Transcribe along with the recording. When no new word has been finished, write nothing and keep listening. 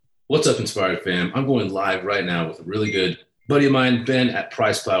What's up, Inspired fam? I'm going live right now with a really good buddy of mine, Ben at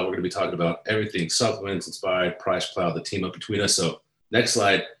Price Cloud. We're going to be talking about everything supplements, Inspired, Price Cloud, the team up between us. So next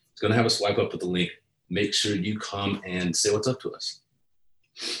slide is going to have a swipe up with the link. Make sure you come and say what's up to us.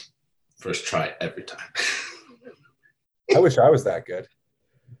 First try every time. I wish I was that good.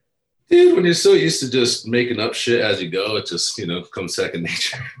 Dude, when you're so used to just making up shit as you go, it just, comes second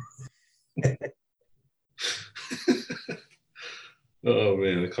nature. Oh,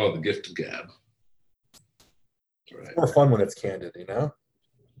 man, they call it the gift of gab. Right. It's more fun when it's candid,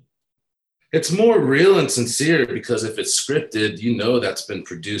 It's more real and sincere because if it's scripted, that's been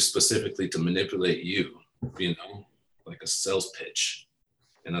produced specifically to manipulate you, like a sales pitch.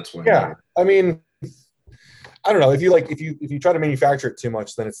 And that's why. Yeah, I mean, I don't know. If you try to manufacture it too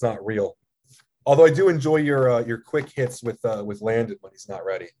much, then it's not real. Although I do enjoy your quick hits with Landon when he's not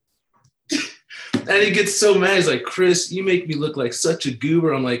ready. And he gets so mad. He's like, Chris, you make me look like such a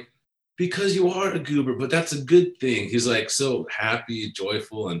goober. I'm like, because you are a goober, but that's a good thing. He's like so happy,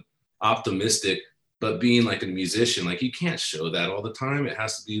 joyful, and optimistic. But being like a musician, like you can't show that all the time. It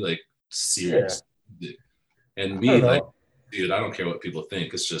has to be like serious. Yeah. And me, like, dude, I don't care what people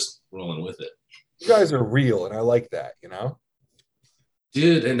think. It's just rolling with it. You guys are real, and I like that,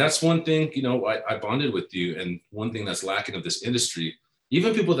 Dude, and that's one thing, I bonded with you. And one thing that's lacking of this industry,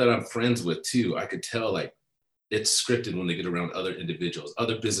 even people that I'm friends with too, I could tell like it's scripted when they get around other individuals,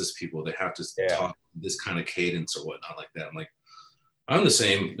 other business people. They have to talk this kind of cadence or whatnot like that. I'm like, I'm the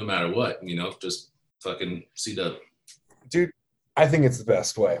same no matter what, just fucking C-dub. Dude, I think it's the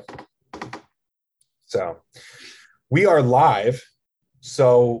best way. So we are live.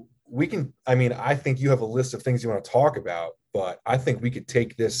 So we can, I think you have a list of things you want to talk about, but I think we could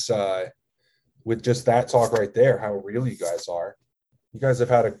take this with just that talk right there, how real you guys are. You guys have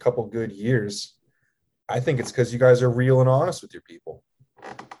had a couple good years. I think it's because you guys are real and honest with your people.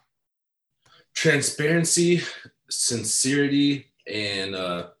 Transparency, sincerity, and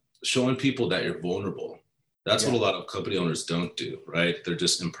showing people that you're vulnerable. That's what a lot of company owners don't do, right? They're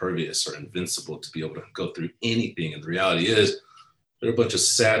just impervious or invincible to be able to go through anything. And the reality is they're a bunch of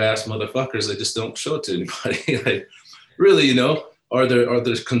sad ass motherfuckers. They just don't show it to anybody. Like, really, are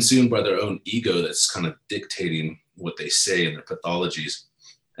they consumed by their own ego that's kind of dictating what they say and their pathologies.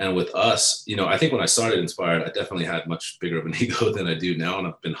 And with us, I think when I started Inspired, I definitely had much bigger of an ego than I do now. And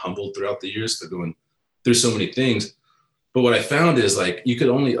I've been humbled throughout the years for going through so many things. But what I found is like, you could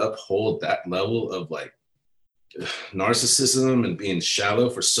only uphold that level of like narcissism and being shallow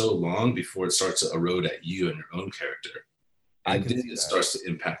for so long before it starts to erode at you and your own character. And then it starts to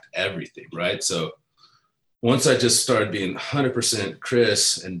impact everything, right? So once I just started being 100%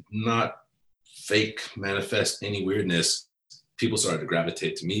 Chris and not fake manifest any weirdness, people started to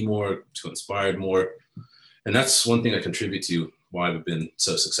gravitate to me more, to Inspired more. And that's one thing I contribute to why I've been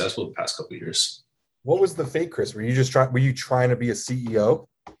so successful the past couple of years. What was the fake, Chris? Were you trying to be a CEO?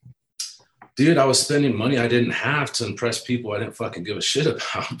 Dude, I was spending money I didn't have to impress people I didn't fucking give a shit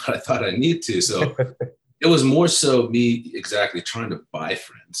about, but I thought I need to. So it was more so me exactly trying to buy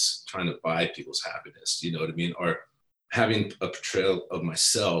friends, trying to buy people's happiness, you know what I mean? Or having a portrayal of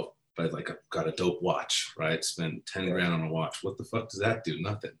myself by like, I've got a dope watch, right? Spend 10 grand on a watch. What the fuck does that do?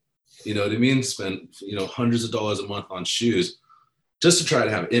 Nothing. You know what I mean? Spend, hundreds of dollars a month on shoes just to try to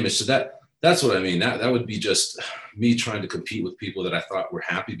have an image. So that's what I mean. That would be just me trying to compete with people that I thought were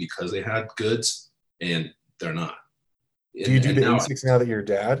happy because they had goods and they're not. Do you do the ASICs now that you're a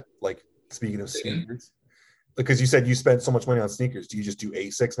dad? Like, speaking of sneakers, because you said you spent so much money on sneakers. Do you just do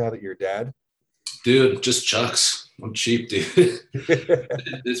ASICs now that you're a dad? Dude, just Chucks. I'm cheap, dude.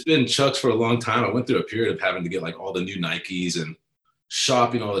 It's been Chucks for a long time. I went through a period of having to get like all the new Nikes and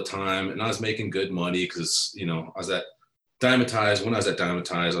shopping all the time. And I was making good money because, I was at Dymatize. When I was at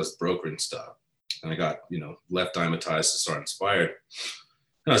Dymatize, I was brokering stuff. And I got, left Dymatize to start Inspired.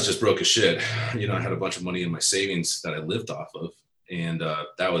 And I was just broke as shit. I had a bunch of money in my savings that I lived off of. And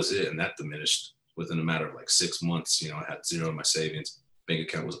that was it. And that diminished within a matter of like 6 months. I had zero in my savings. Bank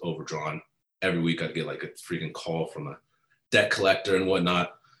account was overdrawn. Every week I'd get like a freaking call from a debt collector and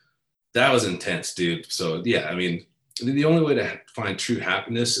whatnot. That was intense, dude. So yeah, the only way to find true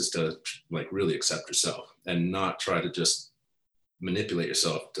happiness is to like really accept yourself and not try to just manipulate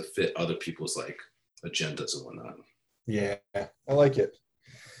yourself to fit other people's like agendas and whatnot. Yeah, I like it.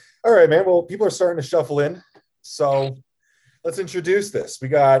 All right, man. Well, people are starting to shuffle in. So let's introduce this. We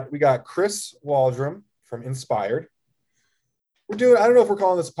got Chris Waldrum from Inspired. I don't know if we're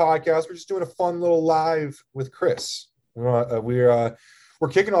calling this a podcast. We're just doing a fun little live with Chris. We're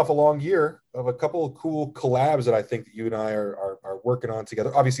kicking off a long year of a couple of cool collabs that I think that you and I are working on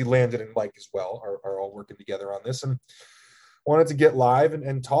together. Obviously, Landon and Mike as well are all working together on this. And wanted to get live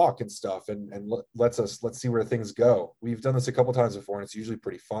and talk and stuff, and let's see where things go. We've done this a couple times before, and it's usually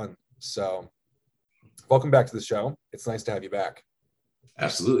pretty fun. So welcome back to the show. It's nice to have you back.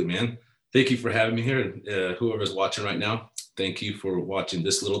 Absolutely, man. Thank you for having me here. Whoever's watching right now, thank you for watching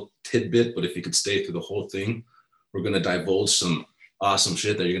this little tidbit. But if you could stay through the whole thing, we're going to divulge some awesome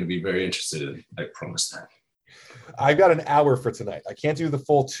shit that you're going to be very interested in. I promise that. I've got an hour for tonight. I can't do the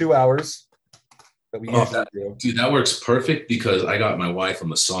full 2 hours that we usually do. Dude, that works perfect because I got my wife a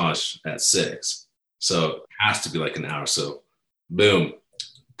massage at 6. So it has to be like an hour. So boom.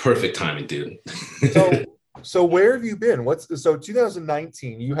 Perfect timing, dude. So where have you been? So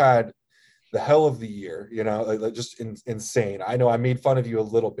 2019, you had the hell of the year, you know, like just insane. I know I made fun of you a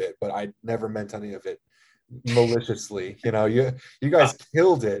little bit, but I never meant any of it maliciously. You know, you guys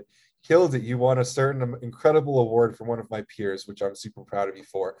killed it. You won a certain incredible award from one of my peers, which I'm super proud of you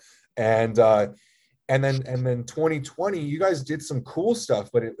for. And then 2020, you guys did some cool stuff,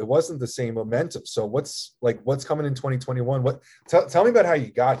 but it wasn't the same momentum. So what's coming in 2021? Tell me about how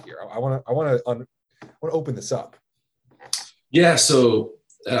you got here. I want to open this up. Yeah. So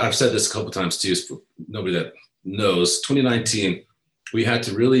I've said this a couple of times too, for nobody that knows. 2019, we had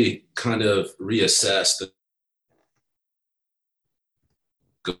to really kind of reassess the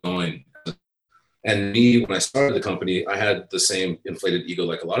going. And me, when I started the company, I had the same inflated ego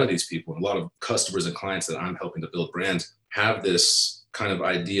like a lot of these people. And a lot of customers and clients that I'm helping to build brands have this kind of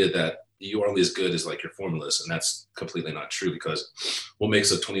idea that you are only as good as like your formulas. And that's completely not true, because what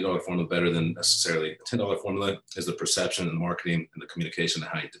makes a $20 formula better than necessarily a $10 formula is the perception and marketing and the communication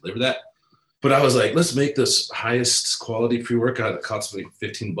and how you deliver that. But I was like, let's make this highest quality pre-workout that costs me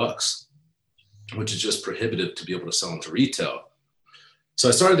 $15, which is just prohibitive to be able to sell into retail. So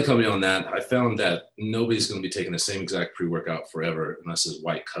I started the company on that. I found that nobody's going to be taking the same exact pre-workout forever unless it's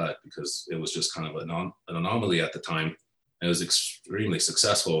white cut, because it was just kind of an anomaly at the time. It was extremely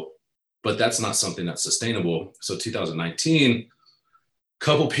successful, but that's not something that's sustainable. So 2019, a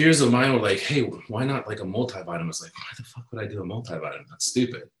couple peers of mine were like, hey, why not like a multivitamin? I was like, why the fuck would I do a multivitamin? That's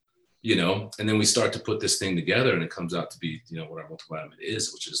stupid, you know? And then we start to put this thing together, and it comes out to be, you know, what our multivitamin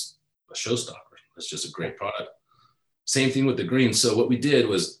is, which is a showstopper. It's just a great product. Same thing with the green. So what we did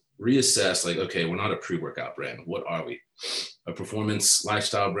was reassess, like, okay, we're not a pre-workout brand. What are we? A performance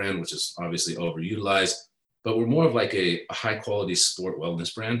lifestyle brand, which is obviously overutilized, but we're more of like a high quality sport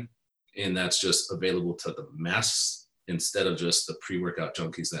wellness brand. And that's just available to the mass instead of just the pre-workout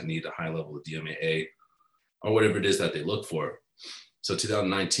junkies that need a high level of DMAA or whatever it is that they look for. So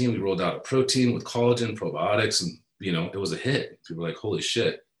 2019, we rolled out a protein with collagen, probiotics, and, you know, it was a hit. People were like, holy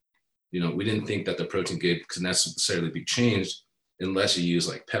shit. You know, we didn't think that the protein game could necessarily be changed unless you use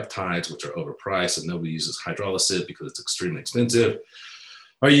like peptides, which are overpriced, and nobody uses hydrolysis because it's extremely expensive.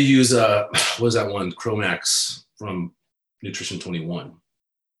 Or you use, what was that one, Chromax from Nutrition 21.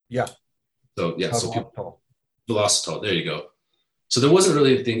 Yeah. So yeah, so people, Velocitol, there you go. So there wasn't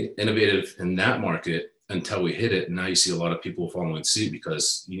really anything innovative in that market until we hit it. And now you see a lot of people following suit,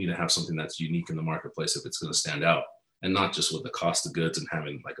 because you need to have something that's unique in the marketplace if it's going to stand out, and not just with the cost of goods and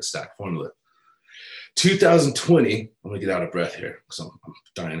having like a stacked formula. 2020, I'm gonna get out of breath here because I'm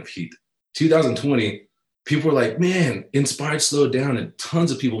dying of heat. 2020, people were like, man, Inspired slowed down, and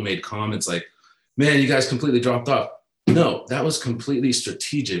tons of people made comments like, man, you guys completely dropped off. No, that was completely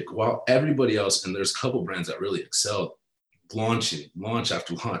strategic. While everybody else, and there's a couple brands that really excelled, launch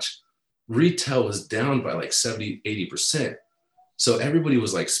after launch, retail was down by like 70, 80%. So everybody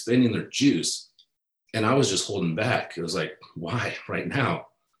was like spending their juice. And I was just holding back. It was like, why right now?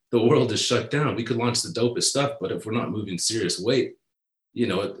 The world is shut down. We could launch the dopest stuff, but if we're not moving serious weight, you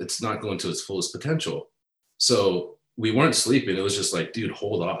know, it's not going to its fullest potential. So we weren't sleeping. It was just like, dude,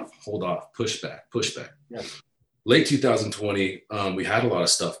 hold off, push back. Yeah. Late 2020, we had a lot of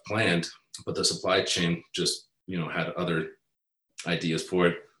stuff planned, but the supply chain just, you know, had other ideas for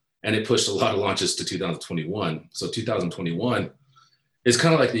it. And it pushed a lot of launches to 2021. So 2021 is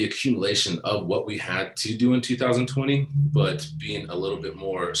kind of like the accumulation of what we had to do in 2020, but being a little bit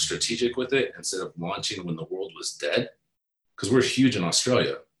more strategic with it instead of launching when the world was dead. Because we're huge in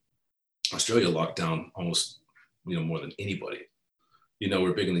Australia. Australia locked down almost, you know, more than anybody. You know,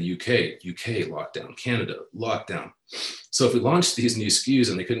 we're big in the UK lockdown, Canada lockdown. So if we launched these new SKUs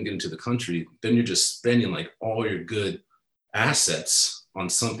and they couldn't get into the country, then you're just spending like all your good assets on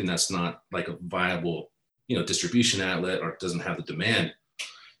something that's not like a viable, you know, distribution outlet, or doesn't have the demand.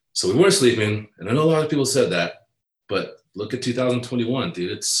 So we weren't sleeping. And I know a lot of people said that, but look at 2021,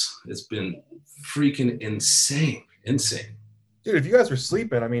 dude. It's been freaking insane. Dude, if you guys were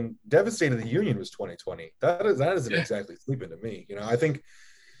sleeping, I mean, Devastated the Union was 2020. That isn't exactly sleeping to me. You know, I think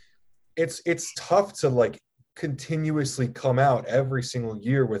it's tough to like continuously come out every single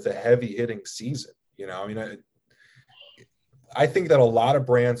year with a heavy hitting season. I mean, I think that a lot of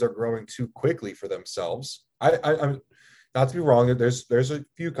brands are growing too quickly for themselves. I'm not to be wrong. There's a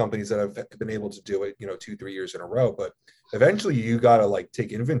few companies that have been able to do it, 2-3 years in a row, but eventually you got to like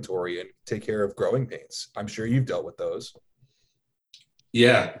take inventory and take care of growing pains. I'm sure you've dealt with those.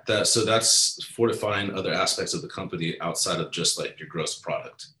 Yeah, that's fortifying other aspects of the company outside of just like your gross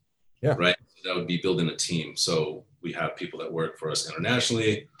product. Yeah. Right. That would be building a team. So we have people that work for us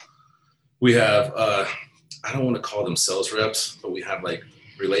internationally. We have, I don't want to call them sales reps, but we have like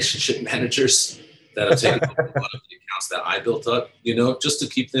relationship managers that have taken over a lot of the accounts that I built up, just to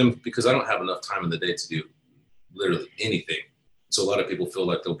keep them, because I don't have enough time in the day to do literally anything. So a lot of people feel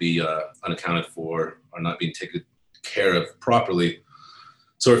like they'll be unaccounted for or not being taken care of properly.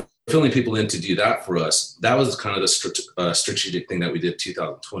 So we're filling people in to do that for us. That was kind of the strategic thing that we did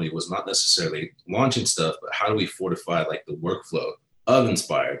 2020, was not necessarily launching stuff, but how do we fortify like the workflow of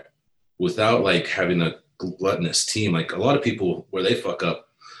Inspired without like having a gluttonous team. Like a lot of people, where they fuck up,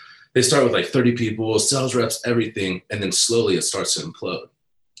 they start with like 30 people, sales reps, everything, and then slowly it starts to implode.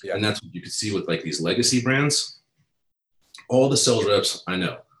 Yeah. And that's what you can see with like these legacy brands. All the sales reps I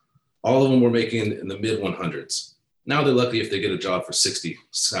know, all of them were making in the mid 100s. Now they're lucky if they get a job for 60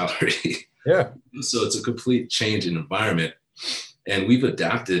 salary. Yeah. So it's a complete change in environment. And we've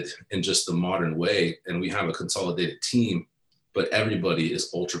adapted in just the modern way, and we have a consolidated team, but everybody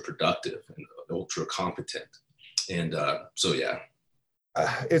is ultra productive and ultra competent. And so, yeah.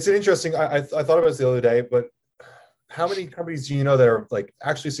 It's an interesting, I thought about this the other day, but how many companies do you know that are like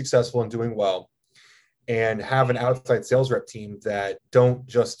actually successful and doing well and have an outside sales rep team that don't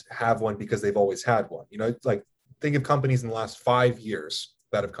just have one because they've always had one? Like think of companies in the last 5 years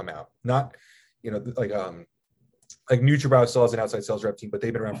that have come out, not, like Nutraceuticals still has an outside sales rep team, but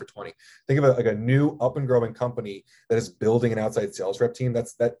they've been around for 20. Think of a new up and growing company that is building an outside sales rep team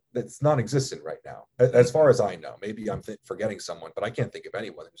that's non-existent right now, as far as I know. Maybe I'm forgetting someone, but I can't think of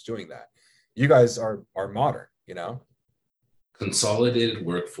anyone who's doing that. You guys are modern, Consolidated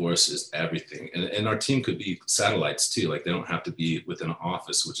workforce is everything. And our team could be satellites too. Like they don't have to be within an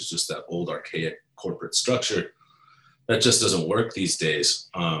office, which is just that old archaic corporate structure that just doesn't work these days.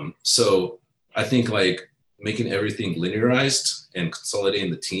 So I think like making everything linearized and consolidating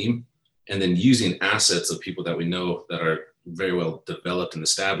the team, and then using assets of people that we know that are very well developed and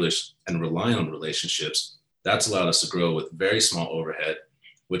established and rely on relationships, that's allowed us to grow with very small overhead,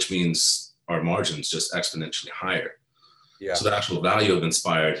 which means our margins just exponentially higher. Yeah. So the actual value of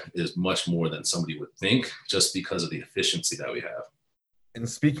Inspired is much more than somebody would think, just because of the efficiency that we have. And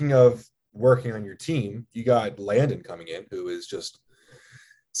speaking of working on your team, you got Landon coming in, who is just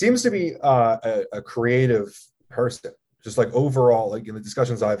seems to be a creative person, just like overall, like in the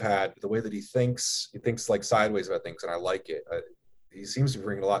discussions I've had, the way that he thinks like sideways about things, and I like it. He seems to be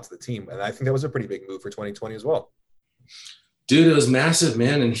bringing a lot to the team, and I think that was a pretty big move for 2020 as well. Dude, it was massive,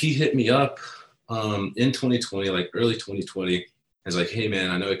 man. And he hit me up in 2020, like early 2020. I was like, hey,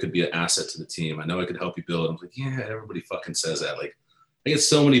 man, I know it could be an asset to the team. I know I could help you build. I'm like, yeah, everybody fucking says that. Like, I get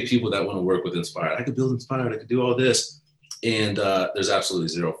so many people that want to work with Inspired. I could build Inspired. I could do all this. And there's absolutely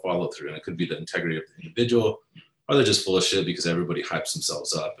zero follow through. And it could be the integrity of the individual, or they're just full of shit because everybody hypes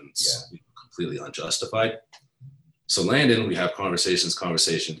themselves up and it's completely unjustified. So Landon, we have conversation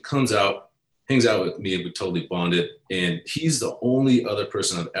comes out, hangs out with me, and we totally bonded. And he's the only other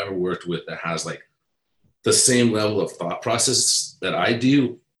person I've ever worked with that has like the same level of thought process that I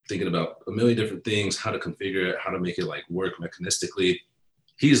do, thinking about a million different things, how to configure it, how to make it like work mechanistically.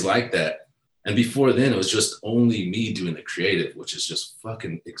 He's like that. And before then, it was just only me doing the creative, which is just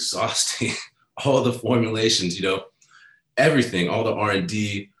fucking exhausting. All the formulations, everything, all the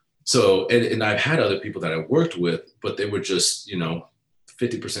R&D. So, and I've had other people that I worked with, but they were just,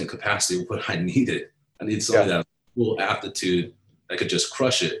 50% capacity of what I needed. I needed somebody that had full aptitude that could just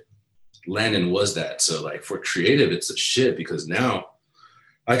crush it. Landon was that. So like for creative, it's a shit, because now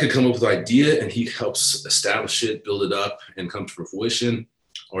I could come up with an idea and he helps establish it, build it up, and come to fruition.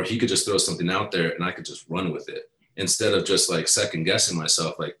 Or he could just throw something out there and I could just run with it, instead of just like second guessing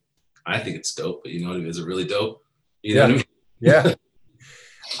myself. Like, I think it's dope, but is it really dope? You know what I mean? Yeah.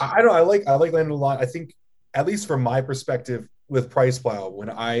 I like Landon a lot. I think, at least from my perspective with Price Plow, when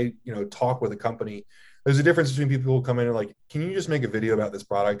I, talk with a company, there's a difference between people who come in and like, can you just make a video about this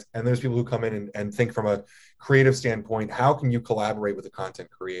product? And there's people who come in and think from a creative standpoint, how can you collaborate with a content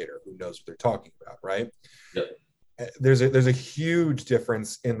creator who knows what they're talking about, right? Yep. There's a huge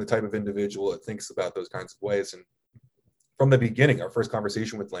difference in the type of individual that thinks about those kinds of ways. And from the beginning, our first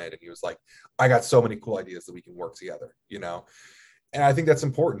conversation with Landon, he was like, I got so many cool ideas that we can work together, And I think that's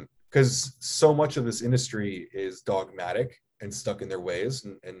important. because so much of this industry is dogmatic and stuck in their ways.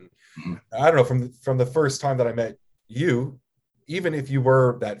 And I don't know, from the first time that I met you, even if you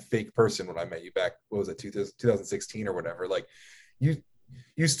were that fake person when I met you back, what was it, 2016 or whatever, like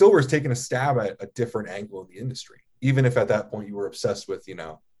you still were taking a stab at a different angle in the industry. Even if at that point you were obsessed with, you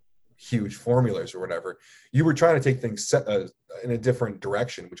know, huge formulas or whatever, you were trying to take things in a different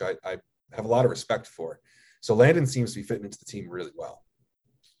direction, which I have a lot of respect for. So Landon seems to be fitting into the team really well.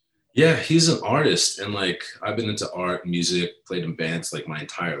 Yeah, he's an artist, and like I've been into art, music, played in bands like my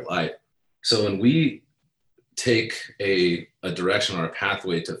entire life. So when we take a direction or a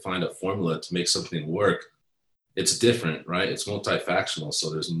pathway to find a formula to make something work, it's different, right? It's multifactional. So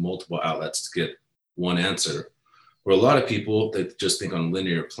there's multiple outlets to get one answer. Where a lot of people, they just think on a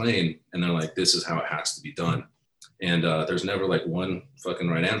linear plane and they're like, this is how it has to be done. And there's never like one fucking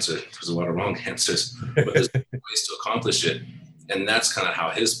right answer. There's a lot of wrong answers, but there's ways to accomplish it. And that's kind of how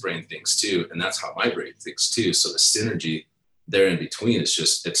his brain thinks too. And that's how my brain thinks too. So the synergy there in between is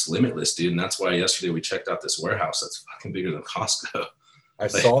just, it's limitless, dude. And that's why yesterday we checked out this warehouse that's fucking bigger than Costco. I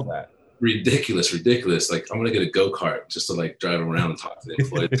saw that. Ridiculous. Like, I'm going to get a go-kart just to like drive around and talk to the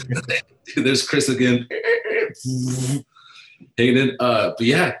employees. Dude, there's Chris again. Hanging in. But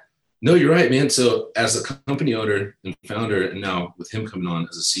yeah, no, you're right, man. So as a company owner and founder, and now with him coming on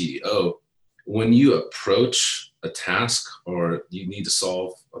as a CEO, when you approach a task or you need to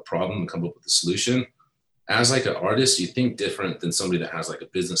solve a problem and come up with a solution, as like an artist, you think different than somebody that has like a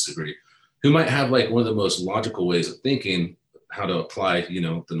business degree who might have like one of the most logical ways of thinking how to apply, you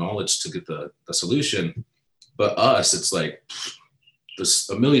know, the knowledge to get the solution. But us, it's like there's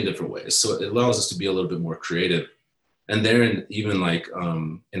a million different ways. So it allows us to be a little bit more creative. And therein even like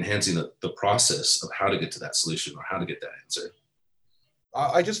enhancing the process of how to get to that solution or how to get that answer.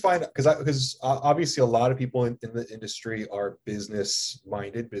 I just find, because obviously a lot of people in the industry are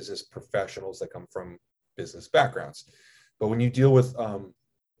business-minded, business professionals that come from business backgrounds. But when you deal with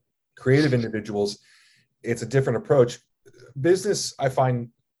creative individuals, it's a different approach. I find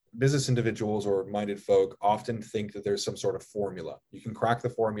business individuals or minded folk often think that there's some sort of formula. You can crack the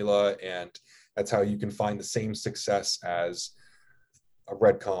formula and that's how you can find the same success as a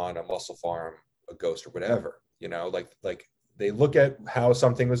Redcon, a Muscle Farm, a Ghost, or whatever. You know, like they look at how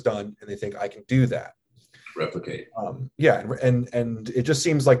something was done and they think, I can do that. Replicate. Yeah, and it just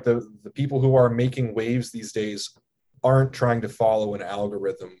seems like the people who are making waves these days aren't trying to follow an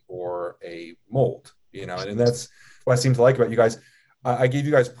algorithm or a mold, you know, and that's what I seem to like about you guys. I gave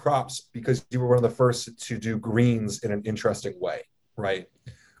you guys props because you were one of the first to do greens in an interesting way, right?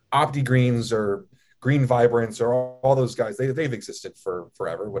 Opti Greens or Green Vibrance or all those guys, they've existed for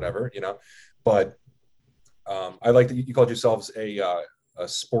forever, whatever, you know. But I like that you called yourselves a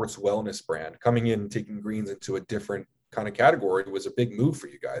sports wellness brand. Coming in and taking greens into a different kind of category was a big move for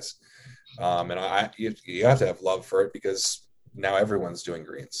you guys. And you have to have love for it because now everyone's doing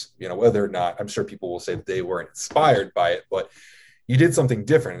greens, you know, whether or not, I'm sure people will say that they weren't inspired by it, but you did something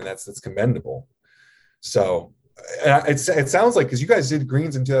different and that's commendable. So it sounds like, because you guys did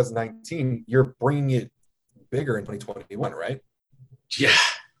greens in 2019, you're bringing it bigger in 2021, right? Yeah.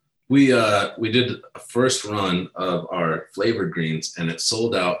 We did a first run of our flavored greens and it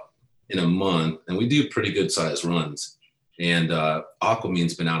sold out in a month, and we do pretty good sized runs. And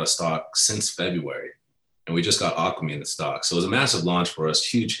Aquamine's been out of stock since February, and we just got Aquamine in stock. So it was a massive launch for us,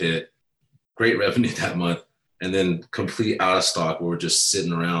 huge hit, great revenue that month, and then complete out of stock where we're just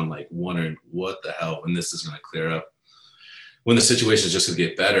sitting around like wondering what the hell when this is going to clear up, when the situation is just going to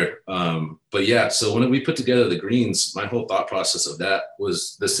get better. But yeah, so when we put together the greens, my whole thought process of that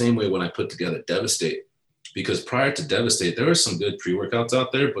was the same way when I put together Devastate, because prior to Devastate, there were some good pre-workouts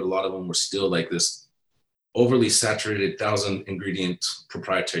out there, but a lot of them were still like this overly saturated 1,000 ingredient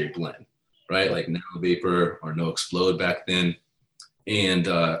proprietary blend, right? Like Nano Vapor or No Explode back then. And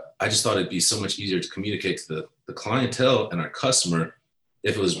I just thought it'd be so much easier to communicate to the clientele and our customer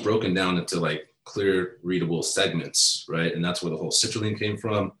if it was broken down into like clear, readable segments, right? And that's where the whole citrulline came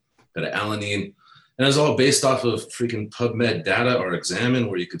from, beta-alanine. And it was all based off of freaking PubMed data or Examine,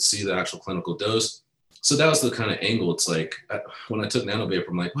 where you could see the actual clinical dose. So that was the kind of angle. It's like, when I took Nano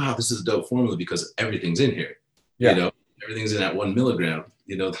Vapor, I'm like, wow, this is a dope formula because everything's in here. Yeah. You know, everything's in that 1 milligram,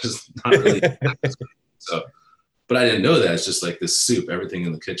 you know, there's not really, so, but I didn't know that. It's just like this soup, everything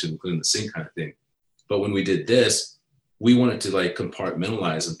in the kitchen, including the sink kind of thing. But when we did this, we wanted to like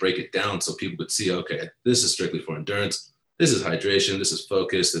compartmentalize and break it down so people could see, okay, this is strictly for endurance. This is hydration. This is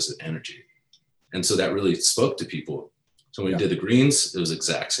focus. This is energy. And so that really spoke to people. So when we did the greens, it was the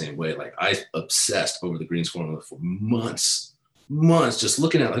exact same way. Like I obsessed over the greens formula for months, just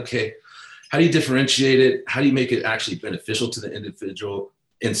looking at, okay, how do you differentiate it? How do you make it actually beneficial to the individual?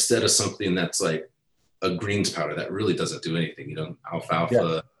 instead of something that's like a greens powder that really doesn't do anything. You know,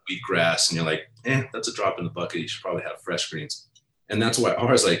 alfalfa, wheatgrass, and you're like, that's a drop in the bucket. You should probably have fresh greens. And that's why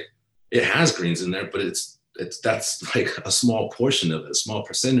ours, like, it has greens in there, but that's like a small portion of it, a small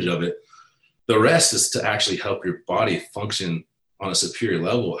percentage of it. The rest is to actually help your body function on a superior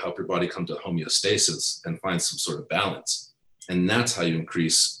level, help your body come to homeostasis and find some sort of balance. And that's how you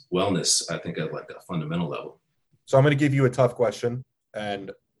increase wellness, I think, at like a fundamental level. So I'm going to give you a tough question,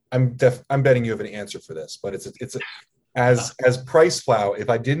 and I'm betting you have an answer for this, but as Price Plow, if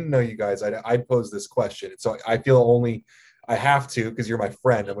I didn't know you guys, I'd pose this question. So I feel only I have to, because you're my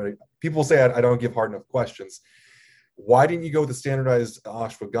friend. People say I don't give hard enough questions. Why didn't you go with the standardized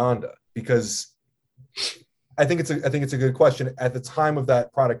ashwagandha? Because I think it's a good question. At the time of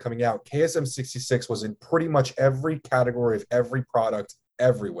that product coming out, KSM 66 was in pretty much every category of every product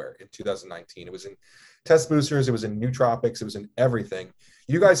everywhere in 2019. It was in test boosters, it was in nootropics, it was in everything.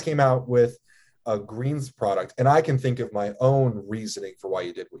 You guys came out with a greens product, and I can think of my own reasoning for why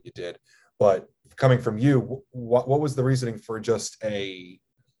you did what you did. But coming from you, what was the reasoning for just a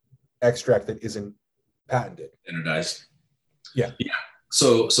extract that isn't patented? Standardized. Yeah.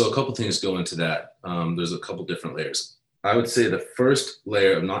 So a couple things go into that. There's a couple different layers. I would say the first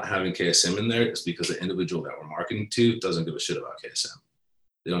layer of not having KSM in there is because the individual that we're marketing to doesn't give a shit about KSM.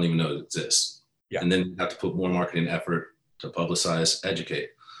 They don't even know it exists. Yeah. And then you have to put more marketing effort to publicize, educate.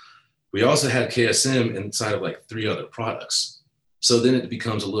 We also had KSM inside of like 3 other products. So then it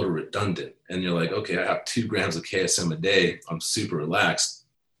becomes a little redundant. And you're like, okay, I have 2 grams of KSM a day. I'm super relaxed.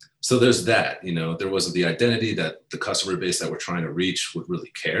 So there's that, there wasn't the identity that the customer base that we're trying to reach would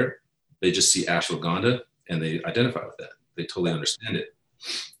really care. They just see ashwagandha and they identify with that. They totally understand it.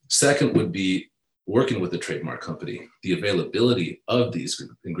 Second would be working with the trademark company, the availability of these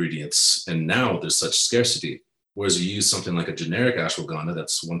ingredients. And now there's such scarcity. Whereas you use something like a generic ashwagandha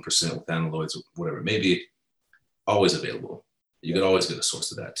that's 1% with analoids or whatever it may be, always available. You could always get a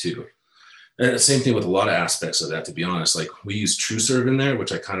source of that too. And the same thing with a lot of aspects of that, to be honest. Like we use TrueServe in there,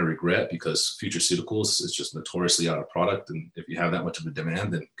 which I kind of regret because Nutraceuticals is just notoriously out of product. And if you have that much of a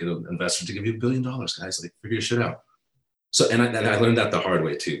demand, then get an investor to give you $1 billion, guys. Like figure your shit out. So, and I learned that the hard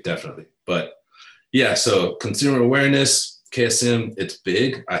way too, definitely. But yeah, so consumer awareness, KSM, it's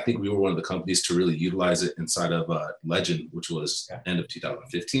big. I think we were one of the companies to really utilize it inside of Legend, which was end of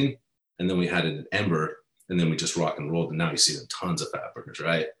 2015. And then we had it in Ember, and then we just rock and rolled. And now you see it in tons of fat burners,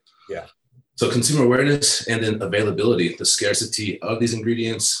 right? Yeah. So consumer awareness and then availability, the scarcity of these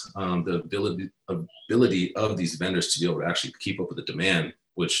ingredients, the ability of these vendors to be able to actually keep up with the demand,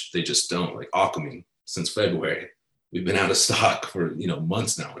 which they just don't. Like Aquamine, since February, we've been out of stock for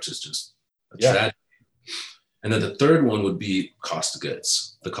months now, which is just a tragedy. And then the third one would be cost of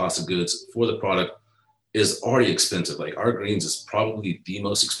goods. The cost of goods for the product is already expensive. Like our greens is probably the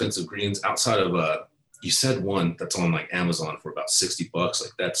most expensive greens outside of you said one that's on like Amazon for about $60.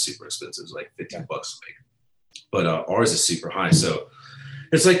 Like that's super expensive. It's like $15 a make. But ours is super high. So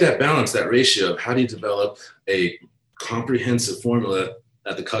it's like that balance, that ratio of how do you develop a comprehensive formula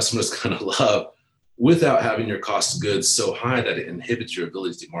that the customers kind of love without having your cost of goods so high that it inhibits your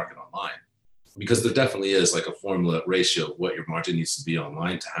ability to market online. Because there definitely is like a formula ratio of what your margin needs to be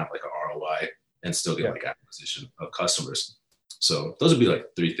online to have like an ROI and still get like acquisition of customers. So those would be like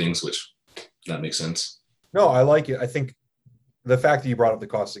 3 things, which that makes sense. No, I like it. I think the fact that you brought up the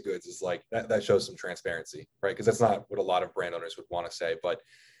cost of goods is like that shows some transparency, right? Because that's not what a lot of brand owners would want to say. But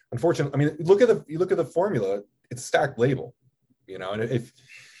unfortunately, I mean, you look at the formula, it's a stacked label, and if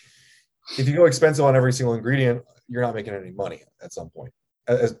you go expensive on every single ingredient, you're not making any money at some point,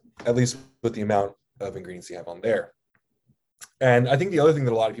 at least with the amount of ingredients you have on there. And I think the other thing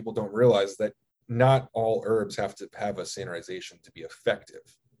that a lot of people don't realize is that not all herbs have to have a standardization to be effective.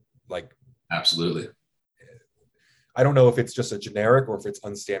 Like, absolutely. I don't know if it's just a generic or if it's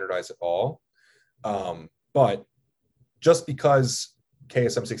unstandardized at all. But just because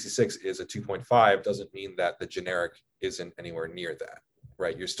KSM 66 is a 2.5 doesn't mean that the generic isn't anywhere near that,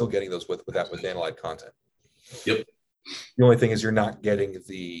 right? You're still getting those with analyte content. Yep. The only thing is you're not getting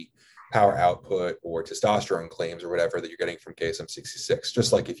the power output or testosterone claims or whatever that you're getting from KSM 66.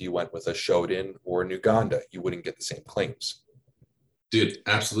 Just like if you went with a Shodan or a Nuganda, you wouldn't get the same claims. Dude,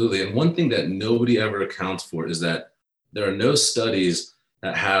 absolutely. And one thing that nobody ever accounts for is that there are no studies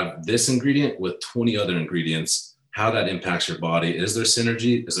that have this ingredient with 20 other ingredients, how that impacts your body. Is there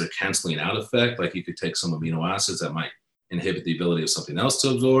synergy? Is there canceling out effect? Like you could take some amino acids that might inhibit the ability of something else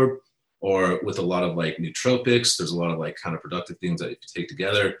to absorb, or with a lot of like nootropics, there's a lot of like counterproductive things that you take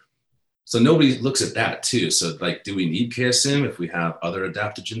together. So nobody looks at that too. So like, do we need KSM if we have other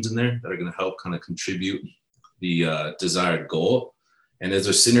adaptogens in there that are going to help kind of contribute the desired goal? And is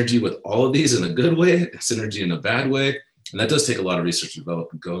there synergy with all of these in a good way, synergy in a bad way? And that does take a lot of research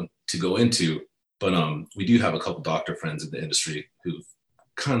development to go into. But we do have a couple doctor friends in the industry who've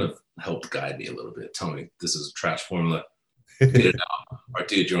kind of helped guide me a little bit, telling me this is a trash formula. Get it out. Or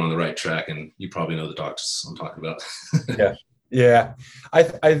dude, you're on the right track, and you probably know the doctors I'm talking about. Yeah.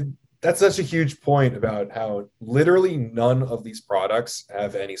 I that's such a huge point about how literally none of these products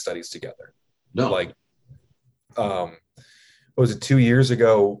have any studies together. No. Like, what was it, 2 years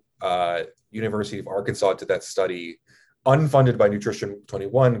ago, University of Arkansas did that study unfunded by Nutrition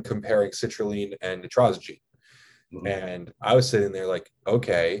 21 comparing citrulline and nitrazogene. Mm-hmm. And I was sitting there like,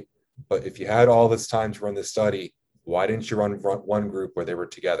 okay, but if you had all this time to run this study, why didn't you run one group where they were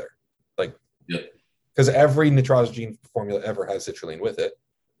together? Like, because every nitrazogene formula ever has citrulline with it,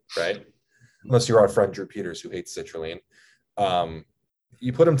 right? Unless you're our friend Drew Peters, who hates citrulline.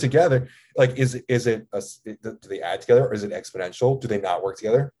 You put them together, like, do they add together, or is it exponential? Do they not work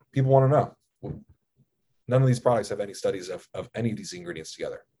together? People want to know. None of these products have any studies of any of these ingredients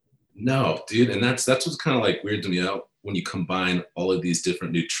together. No, dude. And that's what's kind of like weird to me out when you combine all of these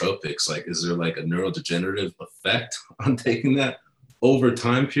different nootropics. Like, is there like a neurodegenerative effect on taking that over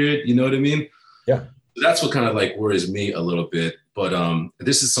time period? You know what I mean? Yeah. That's what kind of like worries me a little bit. But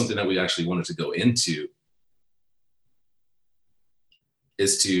this is something that we actually wanted to go into,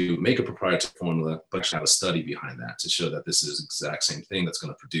 is to make a proprietary formula, but actually have a study behind that to show that this is the exact same thing that's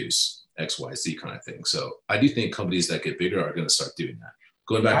going to produce X, Y, Z kind of thing. So I do think companies that get bigger are going to start doing that.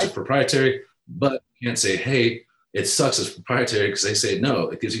 Going back to proprietary, but you can't say, hey, it sucks as proprietary, because they say, no,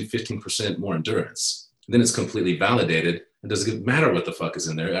 it gives you 15% more endurance. And then it's completely validated. It doesn't matter what the fuck is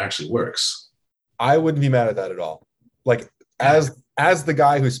in there. It actually works. I wouldn't be mad at that at all. Like, as the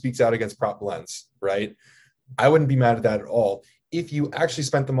guy who speaks out against prop blends, right? I wouldn't be mad at that at all. If you actually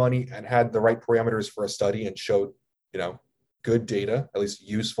spent the money and had the right parameters for a study and showed, good data, at least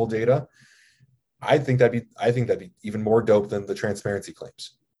useful data, I think that'd be even more dope than the transparency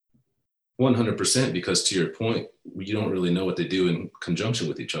claims. 100%, because to your point, you don't really know what they do in conjunction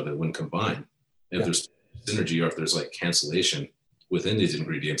with each other when combined. If there's synergy or if there's like cancellation within these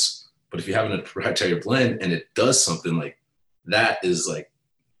ingredients. But if you have a proprietary blend and it does something like that, is like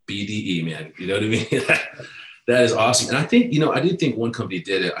BDE, man. You know what I mean? That is awesome. And I think, I did think one company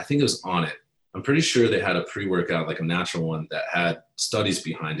did it. I think it was On It. I'm pretty sure they had a pre-workout, like a natural one that had studies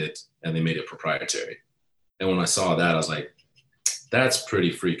behind it, and they made it proprietary. And when I saw that, I was like, that's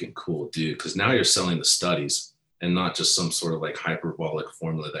pretty freaking cool, dude. Because now you're selling the studies and not just some sort of like hyperbolic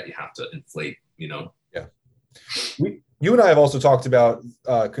formula that you have to inflate, Yeah. You and I have also talked about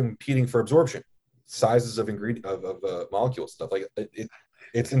competing for absorption, sizes of molecule stuff. Like,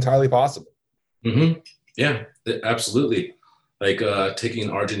 it's entirely possible. Mm-hmm. Yeah, absolutely. Like taking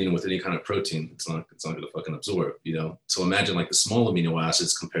arginine with any kind of protein, it's not going to fucking absorb, So imagine like the small amino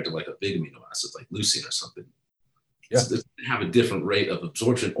acids compared to like a big amino acid, like leucine or something. Yeah. So they have a different rate of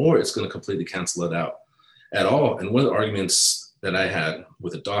absorption, or it's going to completely cancel it out at all. And one of the arguments that I had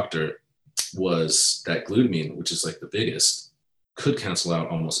with a doctor was that glutamine, which is like the biggest, could cancel out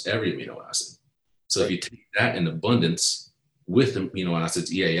almost every amino acid. So if you take that in abundance with amino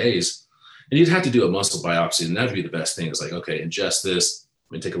acids, EAAs, and you'd have to do a muscle biopsy, and that'd be the best thing. It's like, okay, ingest this,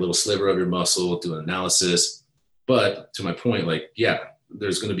 take a little sliver of your muscle, do an analysis. But to my point, like,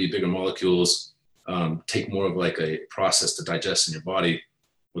 there's going to be bigger molecules, take more of like a process to digest in your body,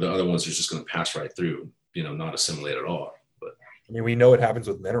 where the other ones are just going to pass right through, not assimilate at all. But we know what happens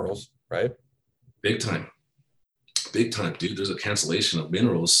with minerals, right? Big time, dude. There's a cancellation of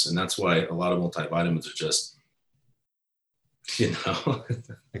minerals, and that's why a lot of multivitamins are just,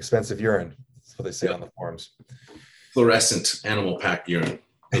 expensive urine. That's what they say on the forums. Fluorescent animal pack urine.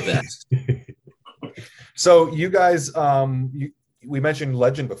 The best. So you guys, we mentioned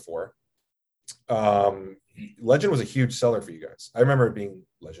Legend before. Legend was a huge seller for you guys. I remember it being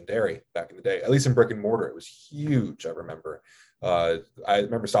legendary back in the day, at least in brick and mortar. It was huge. I remember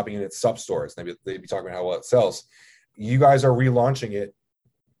stopping in at sub stores. They'd be talking about how well it sells. You guys are relaunching it.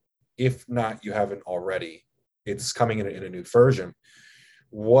 If not, you haven't already. It's coming in a new version.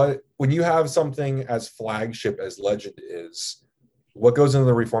 When you have something as flagship as Legend is, what goes into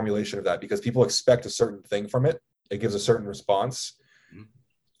the reformulation of that? Because people expect a certain thing from it. It gives a certain response. Mm-hmm.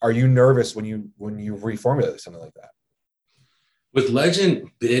 Are you nervous when you reformulate something like that? With Legend,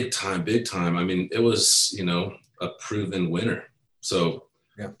 big time. It was, a proven winner. So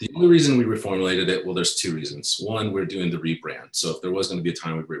the only reason we reformulated it, well, there's two reasons. One, we're doing the rebrand. So if there was going to be a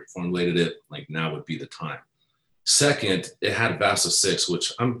time we reformulated it, like now would be the time. Second, it had Vaso-6,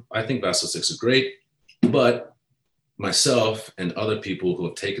 which I think Vaso-6 is great, but myself and other people who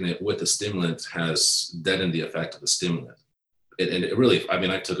have taken it with the stimulant has deadened the effect of the stimulant. And it really, I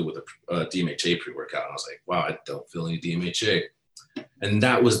mean, I took it with a DMHA pre-workout, and I was like, wow, I don't feel any DMHA. And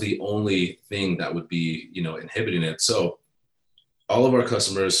that was the only thing that would be, inhibiting it. So all of our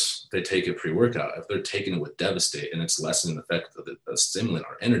customers, they take it pre-workout. If they're taking it with Devastate and it's lessening the effect of the stimulant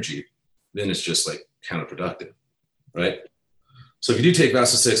or energy, then it's just like counterproductive, right? So if you do take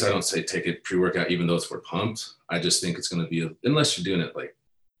Vaso 6, I don't say take it pre-workout, even though it's for pumped. I just think it's going to be, unless you're doing it like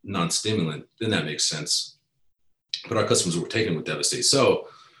non-stimulant, then that makes sense. But our customers were taking it with Devastate. So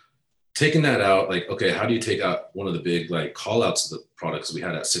taking that out, like, okay, how do you take out one of the big like call outs of the products we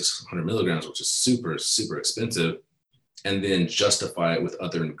had at 600 milligrams, which is super, super expensive, and then justify it with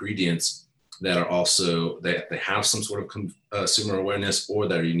other ingredients that are also, they have some sort of consumer awareness or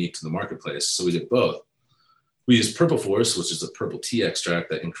that are unique to the marketplace. So we did both. We used Purple Force, which is a purple tea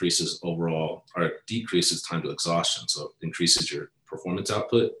extract that increases overall or decreases time to exhaustion. So it increases your performance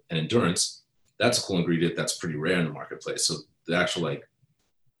output and endurance. That's a cool ingredient that's pretty rare in the marketplace. So the actual like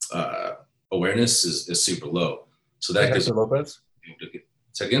awareness is super low. So that gives Hector Lopez.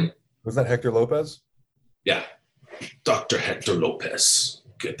 Say again? Was that Hector Lopez? Yeah. Dr. Hector Lopez.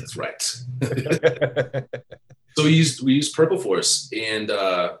 Get this right. So we used Purple Force, and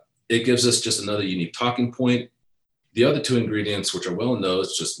it gives us just another unique talking point. The other two ingredients, which are well known,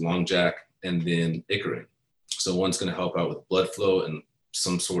 is just Long Jack and then Icariin. So one's going to help out with blood flow and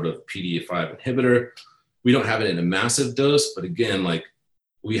some sort of PDE5 inhibitor. We don't have it in a massive dose, but again, like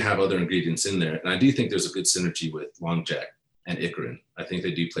we have other ingredients in there. And I do think there's a good synergy with Long Jack and Icariin. I think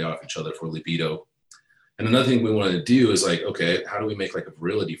they do play off each other for libido. And another thing we wanted to do is like, okay, how do we make like a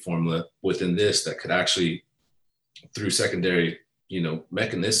virility formula within this that could actually, through secondary,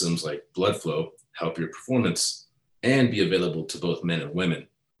 mechanisms like blood flow, help your performance and be available to both men and women.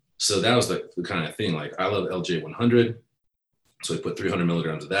 So that was the kind of thing. Like I love LJ100. So we put 300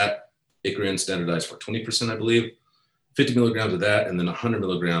 milligrams of that. Icariin standardized for 20%, I believe. 50 milligrams of that, and then 100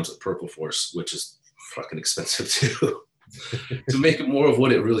 milligrams of Purple Force, which is fucking expensive too. To make it more of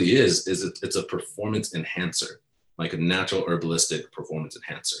what it really is it's a performance enhancer, like a natural herbalistic performance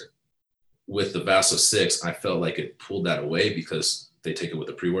enhancer. With the Vaso 6, I felt like it pulled that away because they take it with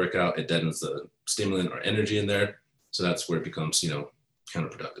a pre-workout. It deadens the stimulant or energy in there. So that's where it becomes,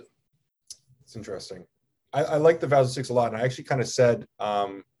 counterproductive. It's interesting. I like the Vaso 6 a lot. And I actually kind of said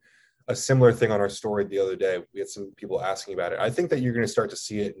a similar thing on our story the other day. We had some people asking about it. I think that you're going to start to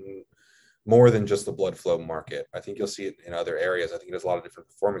see it in more than just the blood flow market. I think you'll see it in other areas. I think it has a lot of different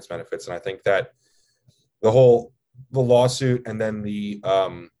performance benefits. And I think that the lawsuit and then the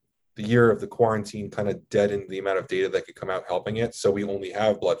year of the quarantine kind of deadened the amount of data that could come out helping it. So we only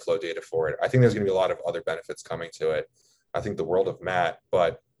have blood flow data for it. I think there's going to be a lot of other benefits coming to it. I think the world of Matt,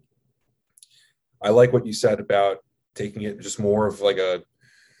 but I like what you said about taking it just more of like a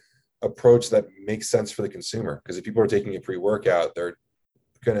approach that makes sense for the consumer. Because if people are taking a pre-workout, they're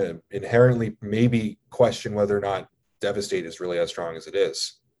going to inherently maybe question whether or not Devastate is really as strong as it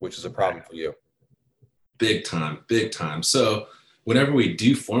is, which is a problem for you. Big time. So whenever we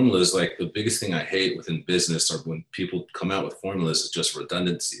do formulas, like the biggest thing I hate within business or when people come out with formulas is just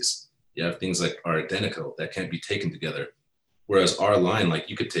redundancies. You have things like are identical that can't be taken together. Whereas our line, like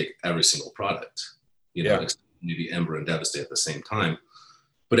you could take every single product, maybe Ember and Devastate at the same time,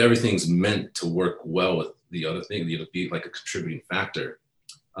 but everything's meant to work well with the other thing, be like a contributing factor.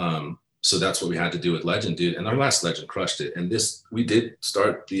 So that's what we had to do with Legend, dude. And our last Legend crushed it. And we did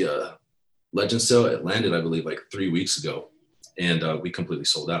start the Legend sale. It landed, I believe, like 3 weeks ago. And we completely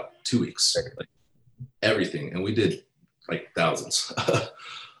sold out 2 weeks, like everything. And we did like thousands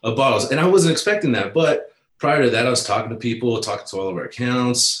of bottles. And I wasn't expecting that. But prior to that, I was talking to all of our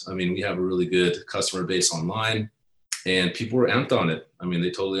accounts. I mean, we have a really good customer base online and people were amped on it. I mean, they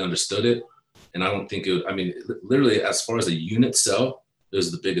totally understood it. And I don't think literally as far as a unit sell, it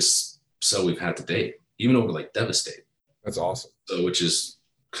was the biggest sell we've had to date, even over like Devastate. That's awesome. So, which is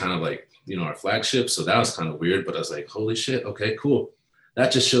kind of like, our flagship. So that was kind of weird, but I was like, holy shit. Okay, cool.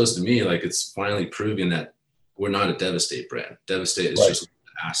 That just shows to me, like, it's finally proving that we're not a Devastate brand. Devastate is just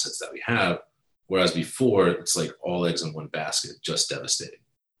the assets that we have. Whereas before it's like all eggs in one basket, just Devastate.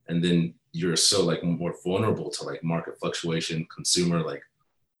 And then you're so like more vulnerable to like market fluctuation, consumer, like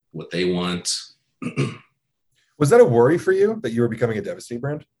what they want. Was that a worry for you that you were becoming a Devastate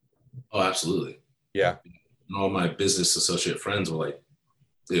brand? Oh, absolutely. Yeah. And all my business associate friends were like,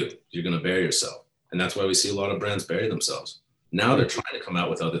 dude, you're going to bury yourself. And that's why we see a lot of brands bury themselves. Now they're trying to come out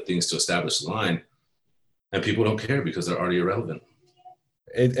with other things to establish the line. And people don't care because they're already irrelevant.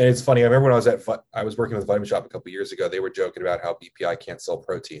 And it's funny. I remember when I was working with Vitamin Shop a couple of years ago, they were joking about how BPI can't sell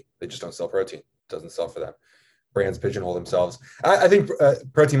protein. They just don't sell protein. It doesn't sell for them. brands pigeonhole themselves. I think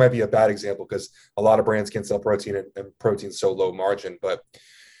protein might be a bad example because a lot of brands can sell protein and protein's so low margin, but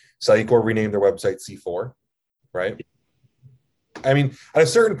Cellucor renamed their website C4, right? I mean, at a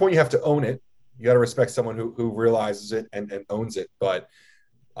certain point, you have to own it. You got to respect someone who realizes it and owns it. But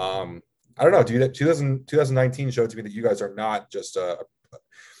I don't know, dude. 2019 showed to me that you guys are not just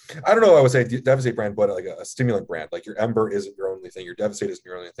I don't know. I would say Devastate brand, but like a stimulant brand. Like your Ember isn't your only thing. Your Devastate isn't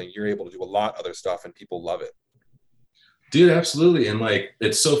your only thing. You're able to do a lot other stuff, and people love it. Dude, absolutely. And like,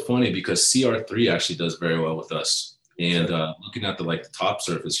 it's so funny because CR3 actually does very well with us. And looking at the top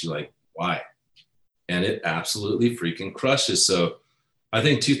surface, you're like, why? And it absolutely freaking crushes. So I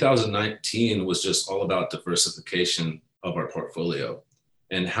think 2019 was just all about diversification of our portfolio.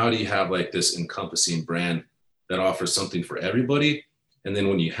 And how do you have like this encompassing brand that offers something for everybody? And then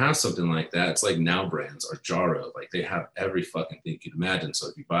when you have something like that, it's like Now Brands or Jaro, like they have every fucking thing you'd imagine. So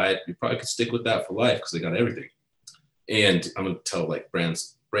if you buy it, you probably could stick with that for life because they got everything. And I'm going to tell like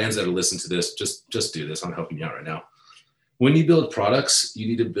brands that are listening to this, just do this. I'm helping you out right now. When you build products, you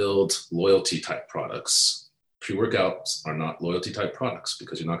need to build loyalty type products. Pre-workouts are not loyalty type products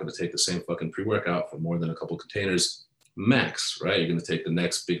because you're not going to take the same fucking pre-workout for more than a couple containers max, right? You're going to take the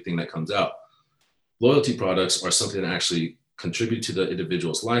next big thing that comes out. Loyalty products are something that actually contribute to the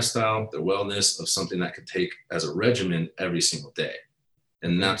individual's lifestyle, their wellness, of something that could take as a regimen every single day.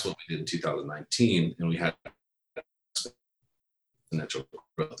 And that's what we did in 2019. And we had natural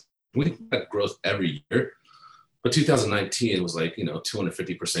growth. We had growth every year, but 2019 was like,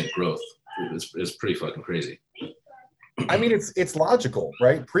 250% growth. It was pretty fucking crazy. I mean, it's logical,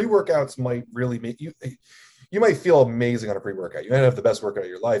 right? Pre-workouts might really make you might feel amazing on a pre-workout. You might have the best workout of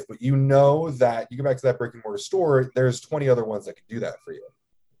your life, but you know that you go back to that brick and mortar store, there's 20 other ones that can do that for you.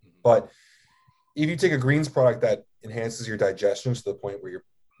 But if you take a greens product that enhances your digestion to the point where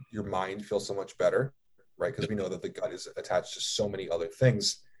your mind feels so much better, right? Because we know that the gut is attached to so many other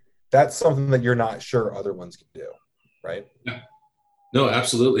things. That's something that you're not sure other ones can do, right? Yeah. No,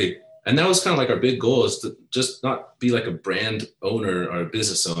 absolutely. And that was kind of like our big goal, is to just not be like a brand owner or a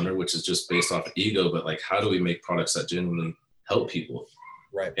business owner, which is just based off of ego, but like, how do we make products that genuinely help people?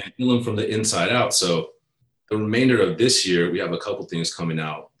 Right. And heal them from the inside out. So the remainder of this year, we have a couple things coming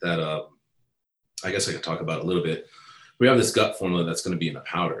out that I guess I could talk about a little bit. We have this gut formula that's going to be in a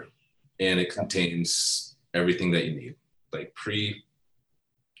powder, and it contains everything that you need, like pre,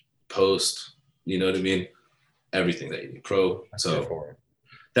 post, you know what I mean? Everything that you need, pro. So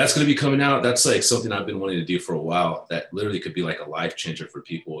that's going to be coming out. That's like something I've been wanting to do for a while. That literally could be like a life changer for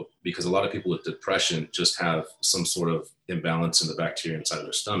people, because a lot of people with depression just have some sort of imbalance in the bacteria inside of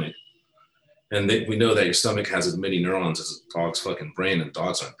their stomach. And we know that your stomach has as many neurons as a dog's fucking brain, and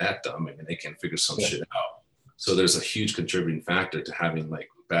dogs aren't that dumb. I mean, they can figure some shit out. So there's a huge contributing factor to having like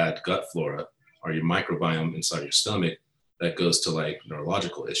bad gut flora or your microbiome inside your stomach that goes to like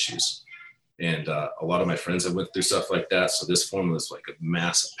neurological issues. And a lot of my friends have went through stuff like that. So this formula is like a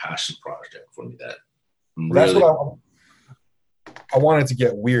massive passion project for me. That's what I wanted to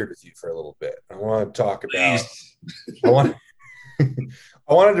get weird with you for a little bit. I want to talk about. I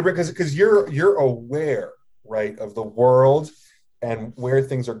wanted to bring, because you're aware, right, of the world and where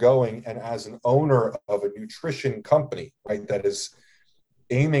things are going, and as an owner of a nutrition company, right, that is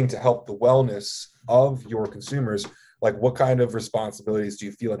aiming to help the wellness of your consumers. Like, what kind of responsibilities do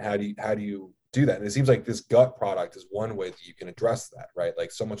you feel, and how do you do that? And it seems like this gut product is one way that you can address that, right?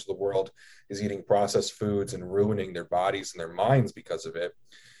 Like, so much of the world is eating processed foods and ruining their bodies and their minds because of it.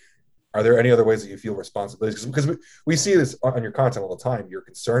 Are there any other ways that you feel responsibilities? Because we see this on your content all the time. You're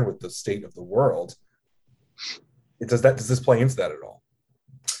concerned with the state of the world. Does this play into that at all?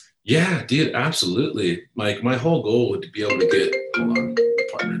 Yeah, dude, absolutely. Like, my whole goal would be able to get, hold on, my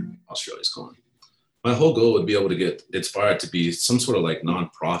partner, Australia's calling. My whole goal would be able to get Inspired to be some sort of like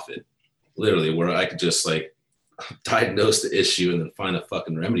nonprofit, literally, where I could just like diagnose the issue and then find a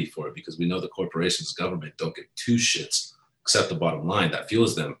fucking remedy for it, because we know the corporations, government don't give two shits except the bottom line that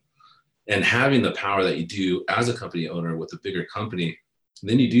fuels them. And having the power that you do as a company owner with a bigger company,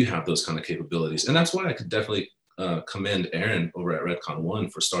 then you do have those kind of capabilities. And that's why I could definitely commend Aaron over at Redcon One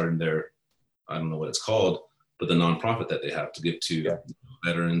for starting their, I don't know what it's called, but the nonprofit that they have to give to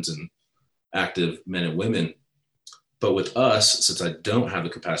veterans and active men and women. But with us, since I don't have the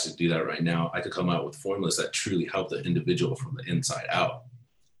capacity to do that right now, I could come out with formulas that truly help the individual from the inside out.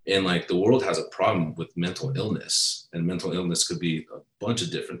 And like, the world has a problem with mental illness, and mental illness could be a bunch of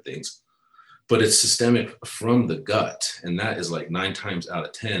different things, but it's systemic from the gut. And that is like 9 times out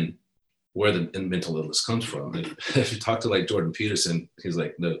of 10 where the mental illness comes from. Like, if you talk to like Jordan Peterson, he's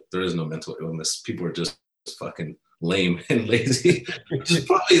like, no, there is no mental illness. People are just fucking lame and lazy, which is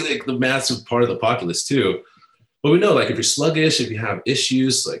probably like the massive part of the populace too. But we know, like, if you're sluggish, if you have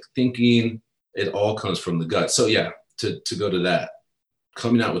issues like thinking, it all comes from the gut. So yeah, to go to that,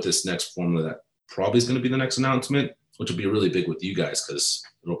 coming out with this next formula that probably is going to be the next announcement, which will be really big with you guys because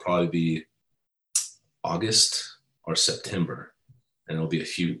it'll probably be August or September, and it'll be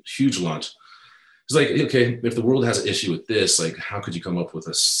a huge launch. It's like, okay, if the world has an issue with this, like, how could you come up with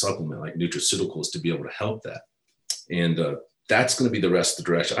a supplement like Nutraceuticals to be able to help that? And that's going to be the rest of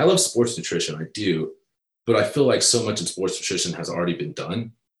the direction. I love sports nutrition, I do, but I feel like so much in sports nutrition has already been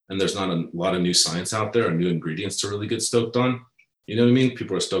done, and there's not a lot of new science out there or new ingredients to really get stoked on. You know what I mean?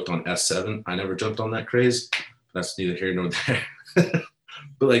 People are stoked on S7. I never jumped on that craze. That's neither here nor there.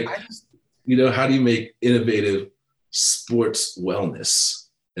 But like, you know, how do you make innovative sports wellness?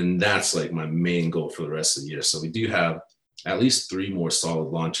 And that's like my main goal for the rest of the year. So we do have at least 3 more solid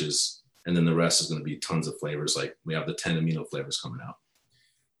launches, and then the rest is going to be tons of flavors. Like we have the 10 amino flavors coming out.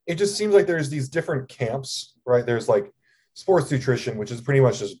 It just seems like there's these different camps, right? There's like sports nutrition, which is pretty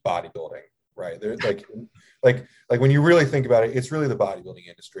much just bodybuilding, right? There's like when you really think about it, it's really the bodybuilding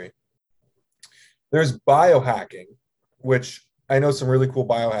industry. There's biohacking, which I know some really cool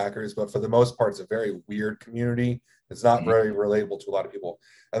biohackers, but for the most part, it's a very weird community. It's not very relatable to a lot of people.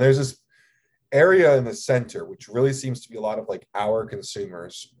 And there's this area in the center, which really seems to be a lot of like our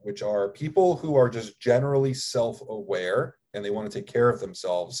consumers, which are people who are just generally self-aware and they want to take care of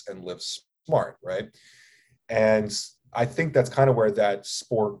themselves and live smart, right? And I think that's kind of where that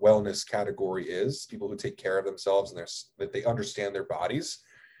sport wellness category is, people who take care of themselves and that they understand their bodies.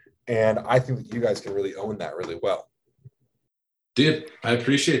 And I think that you guys can really own that really well. Dude, I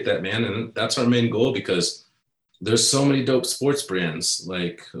appreciate that, man. And that's our main goal because there's so many dope sports brands.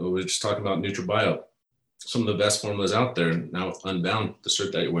 Like we were just talking about NutraBio, some of the best formulas out there now with Unbound, the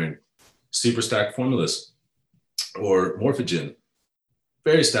shirt that you're wearing, super stacked formulas, or Morphogen,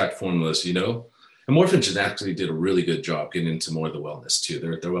 very stacked formulas, you know. And Morphogen actually did a really good job getting into more of the wellness too.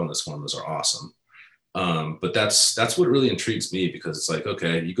 Their wellness formulas are awesome. But that's what really intrigues me because it's like,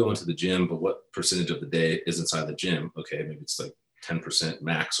 okay, you go into the gym, but what percentage of the day is inside the gym? Okay, maybe it's like 10%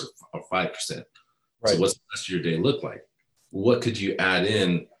 max or 5%. Right. So what's the rest of your day look like? What could you add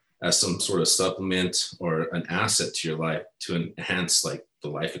in as some sort of supplement or an asset to your life to enhance like the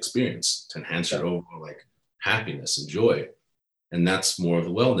life experience, to enhance your overall like happiness and joy? And that's more of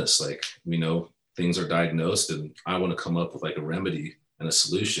a wellness. Like, we know things are diagnosed and I want to come up with like a remedy and a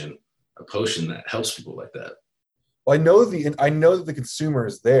solution, a potion that helps people like that. Well, I know that the consumer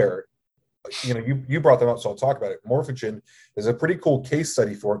is there. You know, you brought them up, so I'll talk about it. Morphogen is a pretty cool case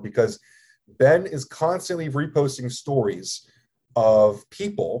study for it because Ben is constantly reposting stories of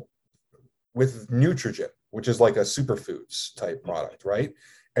people with Nutraceuticals, which is like a superfoods type product, right?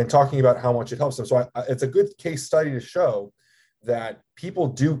 And talking about how much it helps them. So it's a good case study to show that people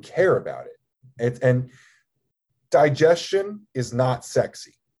do care about it. And digestion is not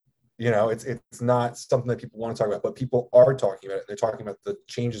sexy. You know, it's not something that people want to talk about, but people are talking about it. They're talking about the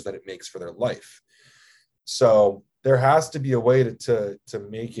changes that it makes for their life. So there has to be a way to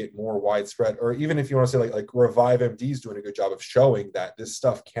make it more widespread, or even if you want to say like Revive MD is doing a good job of showing that this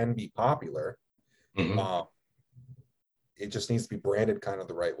stuff can be popular. Mm-hmm. It just needs to be branded kind of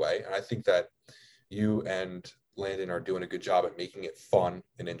the right way. And I think that you and Landon are doing a good job at making it fun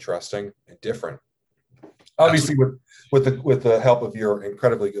and interesting and different. Obviously, with the help of your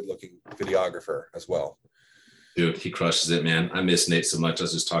incredibly good-looking videographer as well. Dude, he crushes it, man. I miss Nate so much. I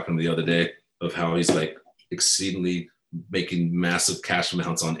was just talking to him the other day of how he's like exceedingly making massive cash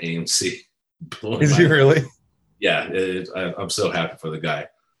amounts on AMC. Is he really? Yeah, I'm so happy for the guy.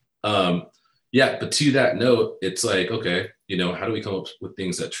 Yeah, but to that note, it's like, okay, you know, how do we come up with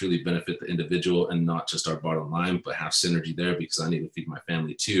things that truly benefit the individual and not just our bottom line, but have synergy there because I need to feed my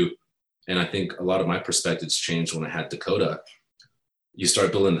family too. And I think a lot of my perspectives changed when I had Dakota. You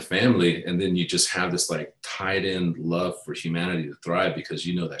start building the family and then you just have this like tied in love for humanity to thrive because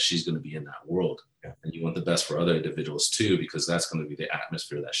you know that she's going to be in that world. Yeah. And you want the best for other individuals too, because that's going to be the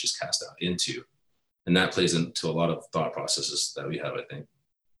atmosphere that she's cast out into. And that plays into a lot of thought processes that we have, I think.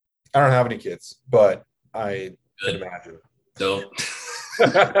 I don't have any kids, but I can imagine. Don't.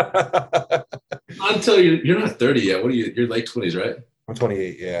 Until you're not 30 yet. What are you? You're late 20s, right? I'm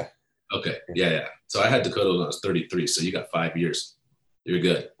 28, yeah. Okay. Yeah. So I had Dakota when I was 33. So you got 5 years. You're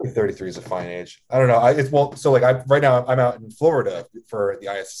good. 33 is a fine age. I don't know. So right now I'm out in Florida for the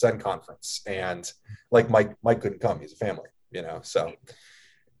ISSN conference, and like Mike couldn't come. He's a family, you know. So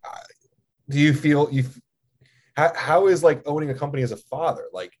do you feel how is like owning a company as a father?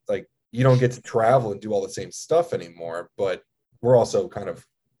 Like you don't get to travel and do all the same stuff anymore, but we're also kind of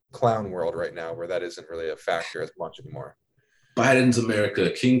clown world right now where that isn't really a factor as much anymore. Biden's America,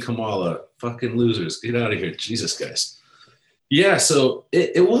 King Kamala, fucking losers. Get out of here. Jesus, guys. Yeah, so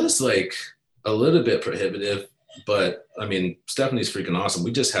it was like a little bit prohibitive, but I mean, Stephanie's freaking awesome.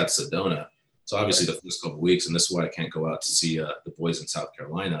 We just had Sedona. So obviously the first couple of weeks, and this is why I can't go out to see the boys in South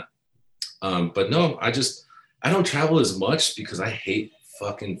Carolina. But no, I don't travel as much because I hate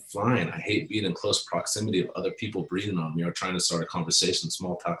fucking flying. I hate being in close proximity of other people breathing on me or trying to start a conversation,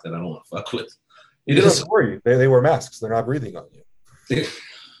 small talk that I don't want to fuck with. You don't worry. They wear masks. They're not breathing on you.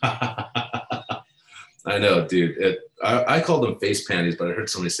 I know, dude. I call them face panties, but I heard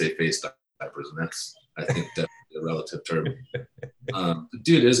somebody say face diapers, and that's, I think, definitely a relative term.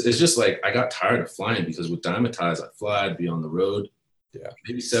 Dude, it's just like I got tired of flying because with Dymatize, I'd fly, I'd be on the road,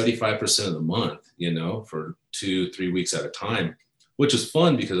 maybe 75% of the month, for 2-3 weeks at a time, which was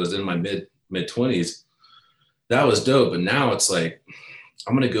fun because I was in my mid 20s. That was dope. But now it's like,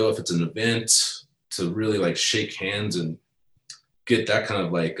 I'm going to go if it's an event to really like shake hands and get that kind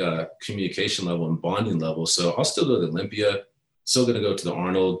of like communication level and bonding level. So I'll still go to Olympia, still going to go to the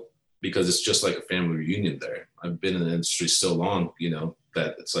Arnold because it's just like a family reunion there. I've been in the industry so long,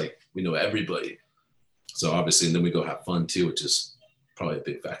 that it's like, we know everybody. So obviously, and then we go have fun too, which is probably a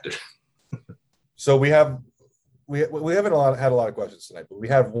big factor. So we haven't had a lot of questions tonight, but we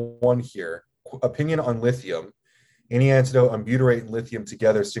have one here. Opinion on lithium. Any antidote on butyrate and lithium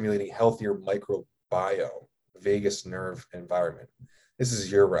together stimulating healthier microbiome, vagus nerve environment? This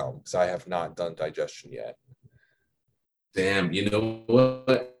is your realm because I have not done digestion yet. Damn, you know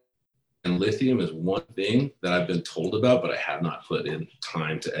what? And lithium is one thing that I've been told about, but I have not put in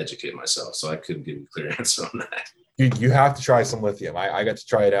time to educate myself. So I couldn't give you a clear answer on that. You have to try some lithium. I got to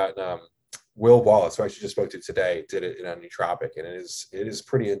try it out. And Will Wallace, who I actually just spoke to today, did it in a nootropic, and it is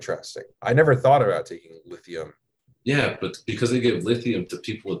pretty interesting. I never thought about taking lithium. Yeah, but because they give lithium to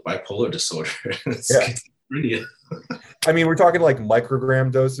people with bipolar disorder, it's schizophrenia. I mean, we're talking like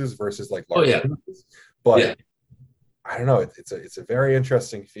microgram doses versus like large doses. But I don't know. It's a very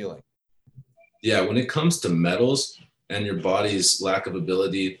interesting feeling. Yeah, when it comes to metals and your body's lack of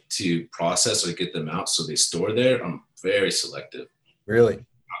ability to process or get them out so they store there, I'm very selective. Really?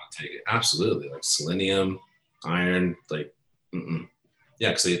 I'll take it. Absolutely. Like selenium, iron, like, yeah,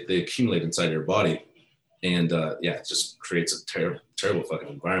 because they accumulate inside your body. And it just creates a terrible fucking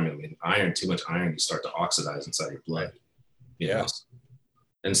environment. I mean, too much iron, you start to oxidize inside your blood. Yeah.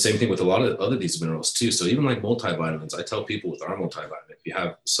 And same thing with a lot of other these minerals too. So even like multivitamins, I tell people with our multivitamin, if you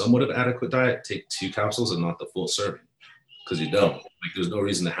have somewhat of adequate diet, take 2 capsules and not the full serving, because you don't. Like, there's no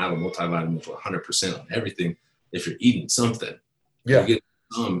reason to have a multivitamin for 100% on everything if you're eating something. Yeah. You get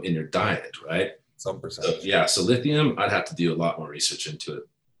some in your diet, right? Some percentage. So lithium, I'd have to do a lot more research into it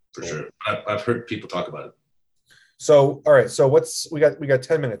for sure. I've heard people talk about it. So, all right. So we got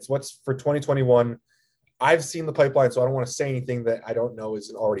 10 minutes. What's for 2021? I've seen the pipeline, so I don't want to say anything that I don't know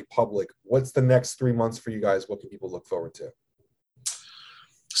isn't already public. What's the next 3 months for you guys? What can people look forward to?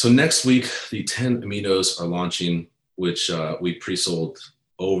 So next week, the 10 aminos are launching, which we pre-sold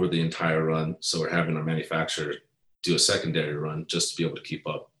over the entire run. So we're having our manufacturer do a secondary run just to be able to keep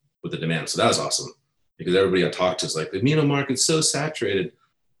up with the demand. So that was awesome because everybody I talked to is like, the amino market's so saturated.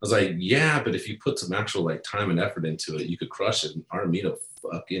 I was like, yeah, but if you put some actual like time and effort into it, you could crush it. And our amino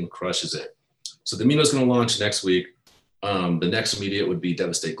fucking crushes it. So the amino is going to launch next week. The next immediate would be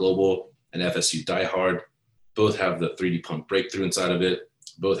Devastate Global and FSU Die Hard. Both have the 3D pump breakthrough inside of it.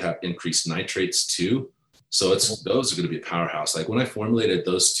 Both have increased nitrates too. So those are going to be a powerhouse. Like when I formulated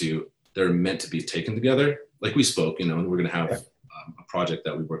those two, they're meant to be taken together. Like we spoke, and we're going to have a project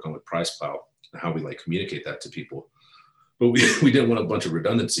that we work on with Price Plow and how we like communicate that to people. But we didn't want a bunch of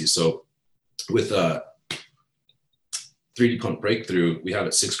redundancy. So with 3D pump breakthrough, we have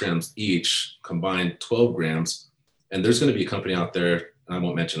it 6 grams each, combined 12 grams. And there's going to be a company out there, and I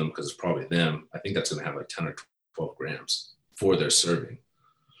won't mention them because it's probably them. I think that's going to have like 10 or 12 grams for their serving.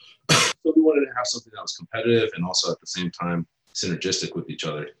 So we wanted to have something that was competitive and also at the same time synergistic with each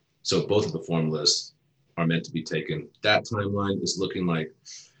other. So both of the formulas are meant to be taken. That timeline is looking like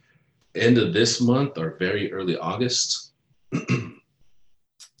end of this month or very early August.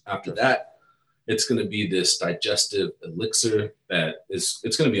 After that, it's going to be this digestive elixir that it's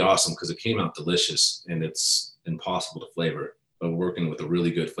going to be awesome because it came out delicious and it's impossible to flavor, but we're working with a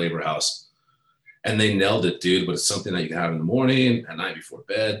really good flavor house. And they nailed it, dude. But it's something that you can have in the morning, at night before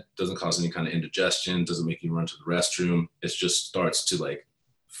bed. Doesn't cause any kind of indigestion. Doesn't make you run to the restroom. It just starts to like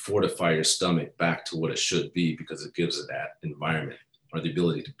fortify your stomach back to what it should be because it gives it that environment or the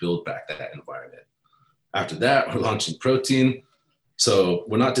ability to build back that environment. After that, we're launching protein. So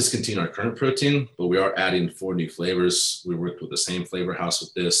we're not discontinuing our current protein, but we are adding 4 new flavors. We worked with the same flavor house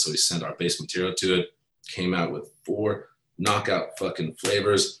with this. So we sent our base material to it, came out with 4 knockout fucking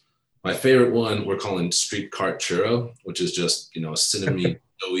flavors. My favorite one we're calling Street Cart Churro, which is just, a cinnamony,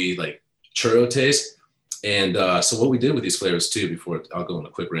 doughy, like churro taste. And so what we did with these flavors too, before I'll go on a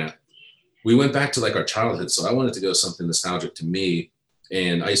quick rant, we went back to like our childhood. So I wanted to go something nostalgic to me.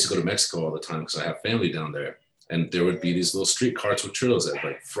 And I used to go to Mexico all the time because I have family down there. And there would be these little street carts with churros that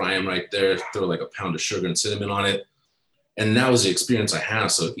like fry them right there, throw like a pound of sugar and cinnamon on it. And that was the experience I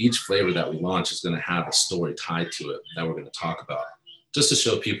have. So each flavor that we launch is going to have a story tied to it that we're going to talk about, just to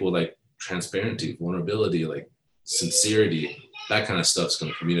show people like transparency, vulnerability, like sincerity, that kind of stuff's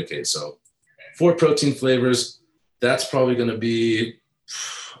going to communicate. So 4 protein flavors, that's probably going to be,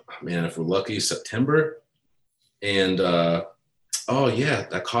 man, if we're lucky, September. And oh yeah,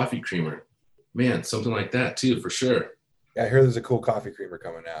 that coffee creamer, man, something like that too, for sure. Yeah, I hear there's a cool coffee creamer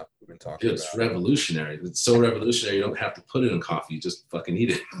coming out. We've been talking about. It's revolutionary. It's so revolutionary. You don't have to put it in coffee. You just fucking eat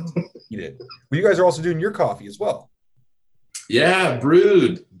it. Eat it. Well, you guys are also doing your coffee as well. Yeah,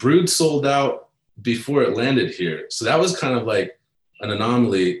 brewed. Brewed sold out before it landed here. So that was kind of like an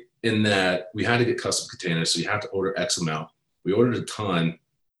anomaly in that we had to get custom containers. So you have to order X amount. We ordered a ton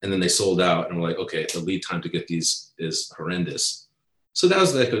and then they sold out. And we're like, okay, the lead time to get these is horrendous. So that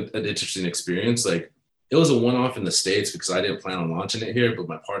was like an interesting experience. Like, it was a one-off in the States because I didn't plan on launching it here, but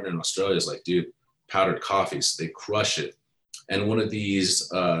my partner in Australia is like, dude, powdered coffees, they crush it. And one of these,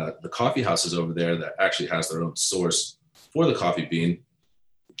 the coffee houses over there that actually has their own source for the coffee bean,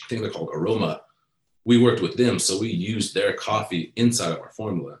 I think they're called Aroma. We worked with them, so we used their coffee inside of our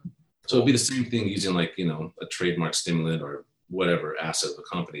formula. So it'd be the same thing using like, a trademark stimulant or whatever asset of the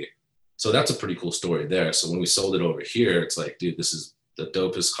company. So that's a pretty cool story there. So when we sold it over here, it's like, dude, this is the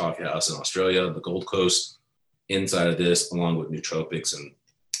dopest coffee house in Australia, the Gold Coast, inside of this, along with Nootropics and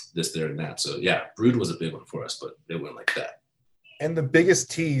this, there, and that. So yeah, brewed was a big one for us, but it went like that. And the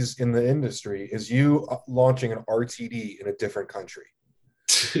biggest tease in the industry is you launching an RTD in a different country.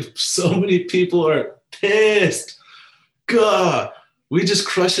 So many people are pissed. God, we just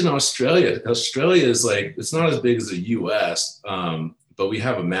crushed in Australia. Australia is like, it's not as big as the US, but we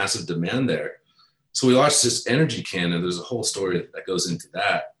have a massive demand there. So we launched this energy can, and there's a whole story that goes into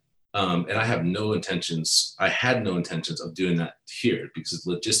that. And I had no intentions of doing that here because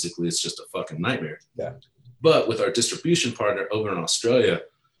logistically it's just a fucking nightmare. Yeah. But with our distribution partner over in Australia,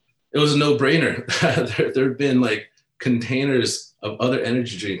 it was a no-brainer. There'd been like containers of other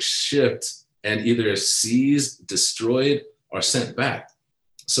energy drinks shipped and either seized, destroyed, or sent back.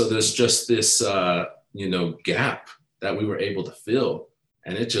 So there's just this, gap that we were able to fill.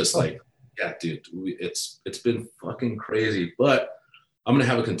 And it just yeah, dude, it's been fucking crazy. But I'm going to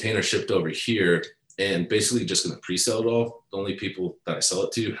have a container shipped over here and basically just going to pre-sell it all. The only people that I sell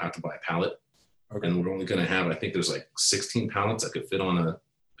it to have to buy a pallet. Okay. And we're only going to have, I think there's like 16 pallets that could fit on a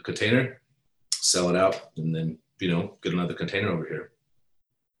container, sell it out, and then, get another container over here.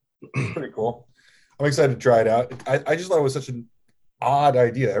 Pretty cool. I'm excited to try it out. I just thought it was such an odd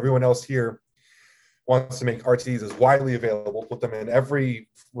idea. Everyone else here wants to make RTDs as widely available, put them in every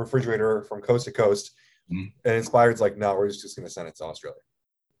refrigerator from coast to coast. Mm-hmm. And Inspired's like, no, we're just going to send it to Australia.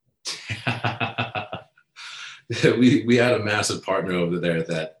 we had a massive partner over there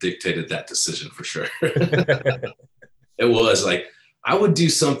that dictated that decision for sure. It was like, I would do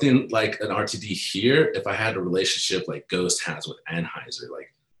something like an RTD here if I had a relationship like Ghost has with Anheuser.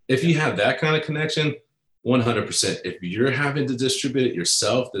 Like, if you have that kind of connection, 100%. If you're having to distribute it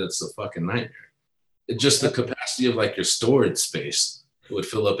yourself, then it's a fucking nightmare. Just the capacity of like your storage space would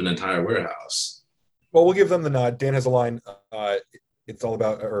fill up an entire warehouse. Well, we'll give them the nod. Dan has a line. It's all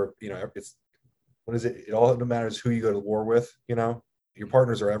about, it's, what is it? It all matters who you go to war with, your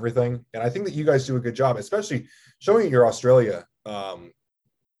partners are everything. And I think that you guys do a good job, especially showing your Australia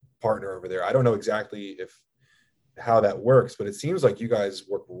partner over there. I don't know exactly how that works, but it seems like you guys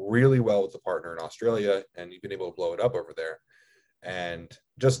work really well with the partner in Australia and you've been able to blow it up over there. And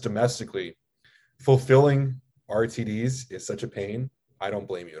just domestically, fulfilling RTDs is such a pain. I don't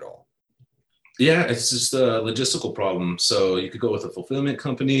blame you at all. Yeah, it's just a logistical problem. So you could go with a fulfillment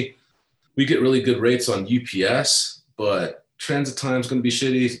company. We get really good rates on UPS, but transit time is going to be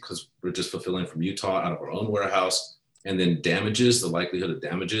shitty because we're just fulfilling from Utah out of our own warehouse. And then damages, the likelihood of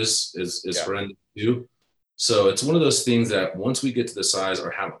damages is horrendous too. So it's one of those things that once we get to the size or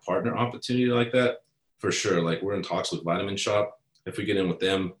have a partner opportunity like that, for sure, like we're in talks with Vitamin Shop. If we get in with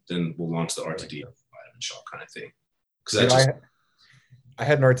them, then we'll launch the RTD Vitamin Shop kind of thing. Because I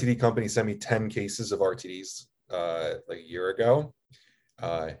had an RTD company send me 10 cases of RTDs like a year ago.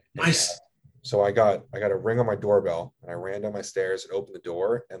 Nice. So I got a ring on my doorbell and I ran down my stairs and opened the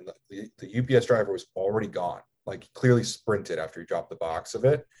door and the UPS driver was already gone. Like clearly sprinted after he dropped the box of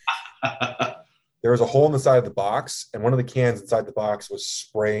it. There was a hole in the side of the box and one of the cans inside the box was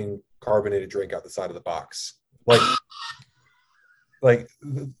spraying carbonated drink out the side of the box.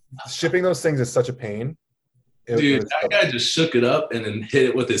 Shipping those things is such a pain. Dude, that guy just shook it up and then hit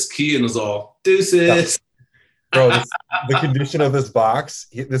it with his key and was all deuces. Bro, the condition of this box,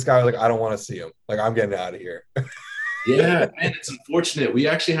 this guy was like, I don't want to see him. Like, I'm getting out of here. Yeah, man, it's unfortunate. We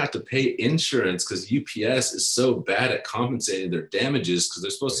actually have to pay insurance because UPS is so bad at compensating their damages because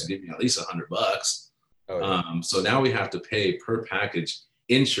they're supposed to give you at least $100. Oh, yeah. So now we have to pay per package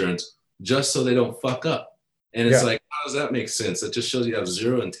insurance just so they don't fuck up. And it's like, how does that make sense? That just shows you have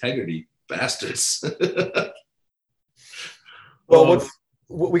zero integrity, bastards. Well,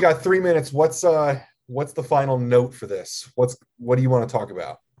 we got 3 minutes. What's the final note for this? What do you want to talk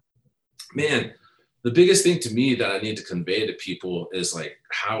about? Man, the biggest thing to me that I need to convey to people is like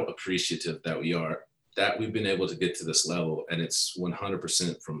how appreciative that we are that we've been able to get to this level. And it's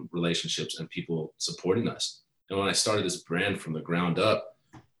 100% from relationships and people supporting us. And when I started this brand from the ground up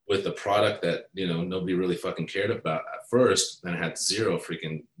with a product that, nobody really fucking cared about at first, and I had zero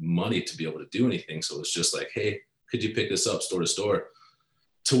freaking money to be able to do anything. So it's just like, hey, could you pick this up store to store?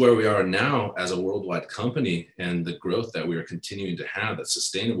 To where we are now as a worldwide company, and the growth that we are continuing to have that's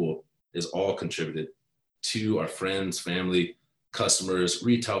sustainable is all contributed to our friends, family, customers,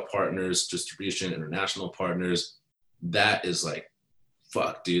 retail partners, distribution, international partners. That is like,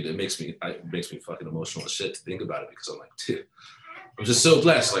 fuck, dude, it makes me fucking emotional as shit to think about it, because I'm like, dude, I'm just so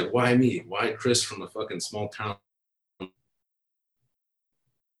blessed. Like, why me? Why Chris from a fucking small town?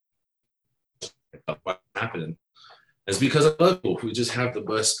 What happened? It's because I love people. We just have the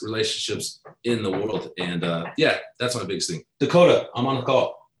best relationships in the world. And that's my biggest thing. Dakota, I'm on the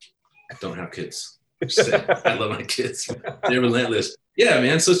call. I don't have kids. I love my kids. They're relentless. Yeah,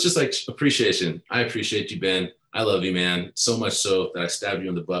 man. So it's just like appreciation. I appreciate you, Ben. I love you, man. So much so that I stabbed you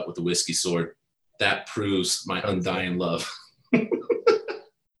in the butt with a whiskey sword. That proves my undying love.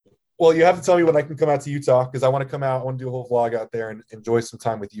 Well, you have to tell me when I can come out to Utah, because I want to come out. I want to do a whole vlog out there and enjoy some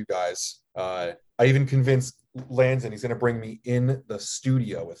time with you guys. I even convinced Landon he's going to bring me in the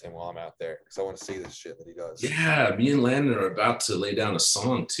studio with him while I'm out there, because I want to see this shit that he does. Yeah, me and Landon are about to lay down a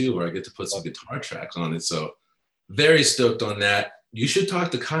song too, where I get to put some guitar tracks on it. So very stoked on that. You should talk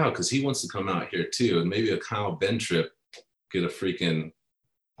to Kyle, because he wants to come out here too, and maybe a Kyle Ben trip, get a freaking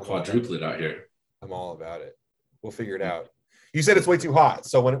quadruplet out here. I'm all about it. We'll figure it out. You said it's way too hot,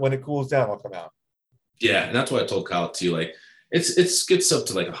 so when it cools down, I'll come out. Yeah, and that's why I told Kyle too. Like, it gets up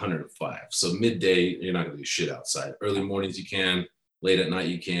to like 105. So midday, you're not gonna do shit outside. Early mornings you can, late at night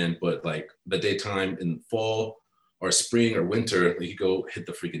you can, but like the daytime in fall or spring or winter, you go hit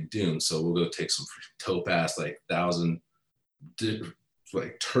the freaking dunes. So we'll go take some topaz, like 1,000,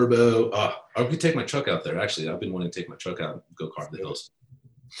 like turbo. I could take my truck out there. Actually, I've been wanting to take my truck out and go carve the hills.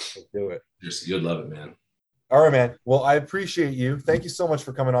 Let's do it. You'd love it, man. All right, man. Well, I appreciate you. Thank you so much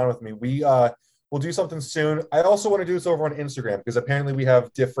for coming on with me. We'll do something soon. I also want to do this over on Instagram, because apparently we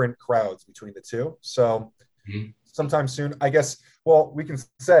have different crowds between the two. So sometime soon, I guess. Well, we can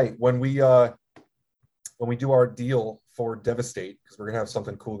say when we do our deal for Devastate, because we're gonna have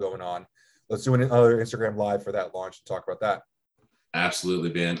something cool going on. Let's do another Instagram live for that launch and talk about that.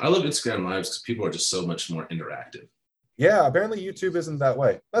 Absolutely, man. I love Instagram lives because people are just so much more interactive. Yeah, apparently YouTube isn't that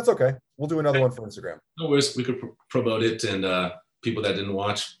way. That's okay. We'll do another one for Instagram. No worries. We could promote it, and people that didn't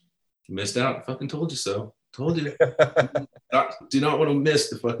watch missed out. I fucking told you so. Told you. Do not want to miss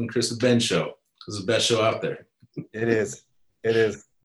the fucking Chris and Ben show. It's the best show out there. It is.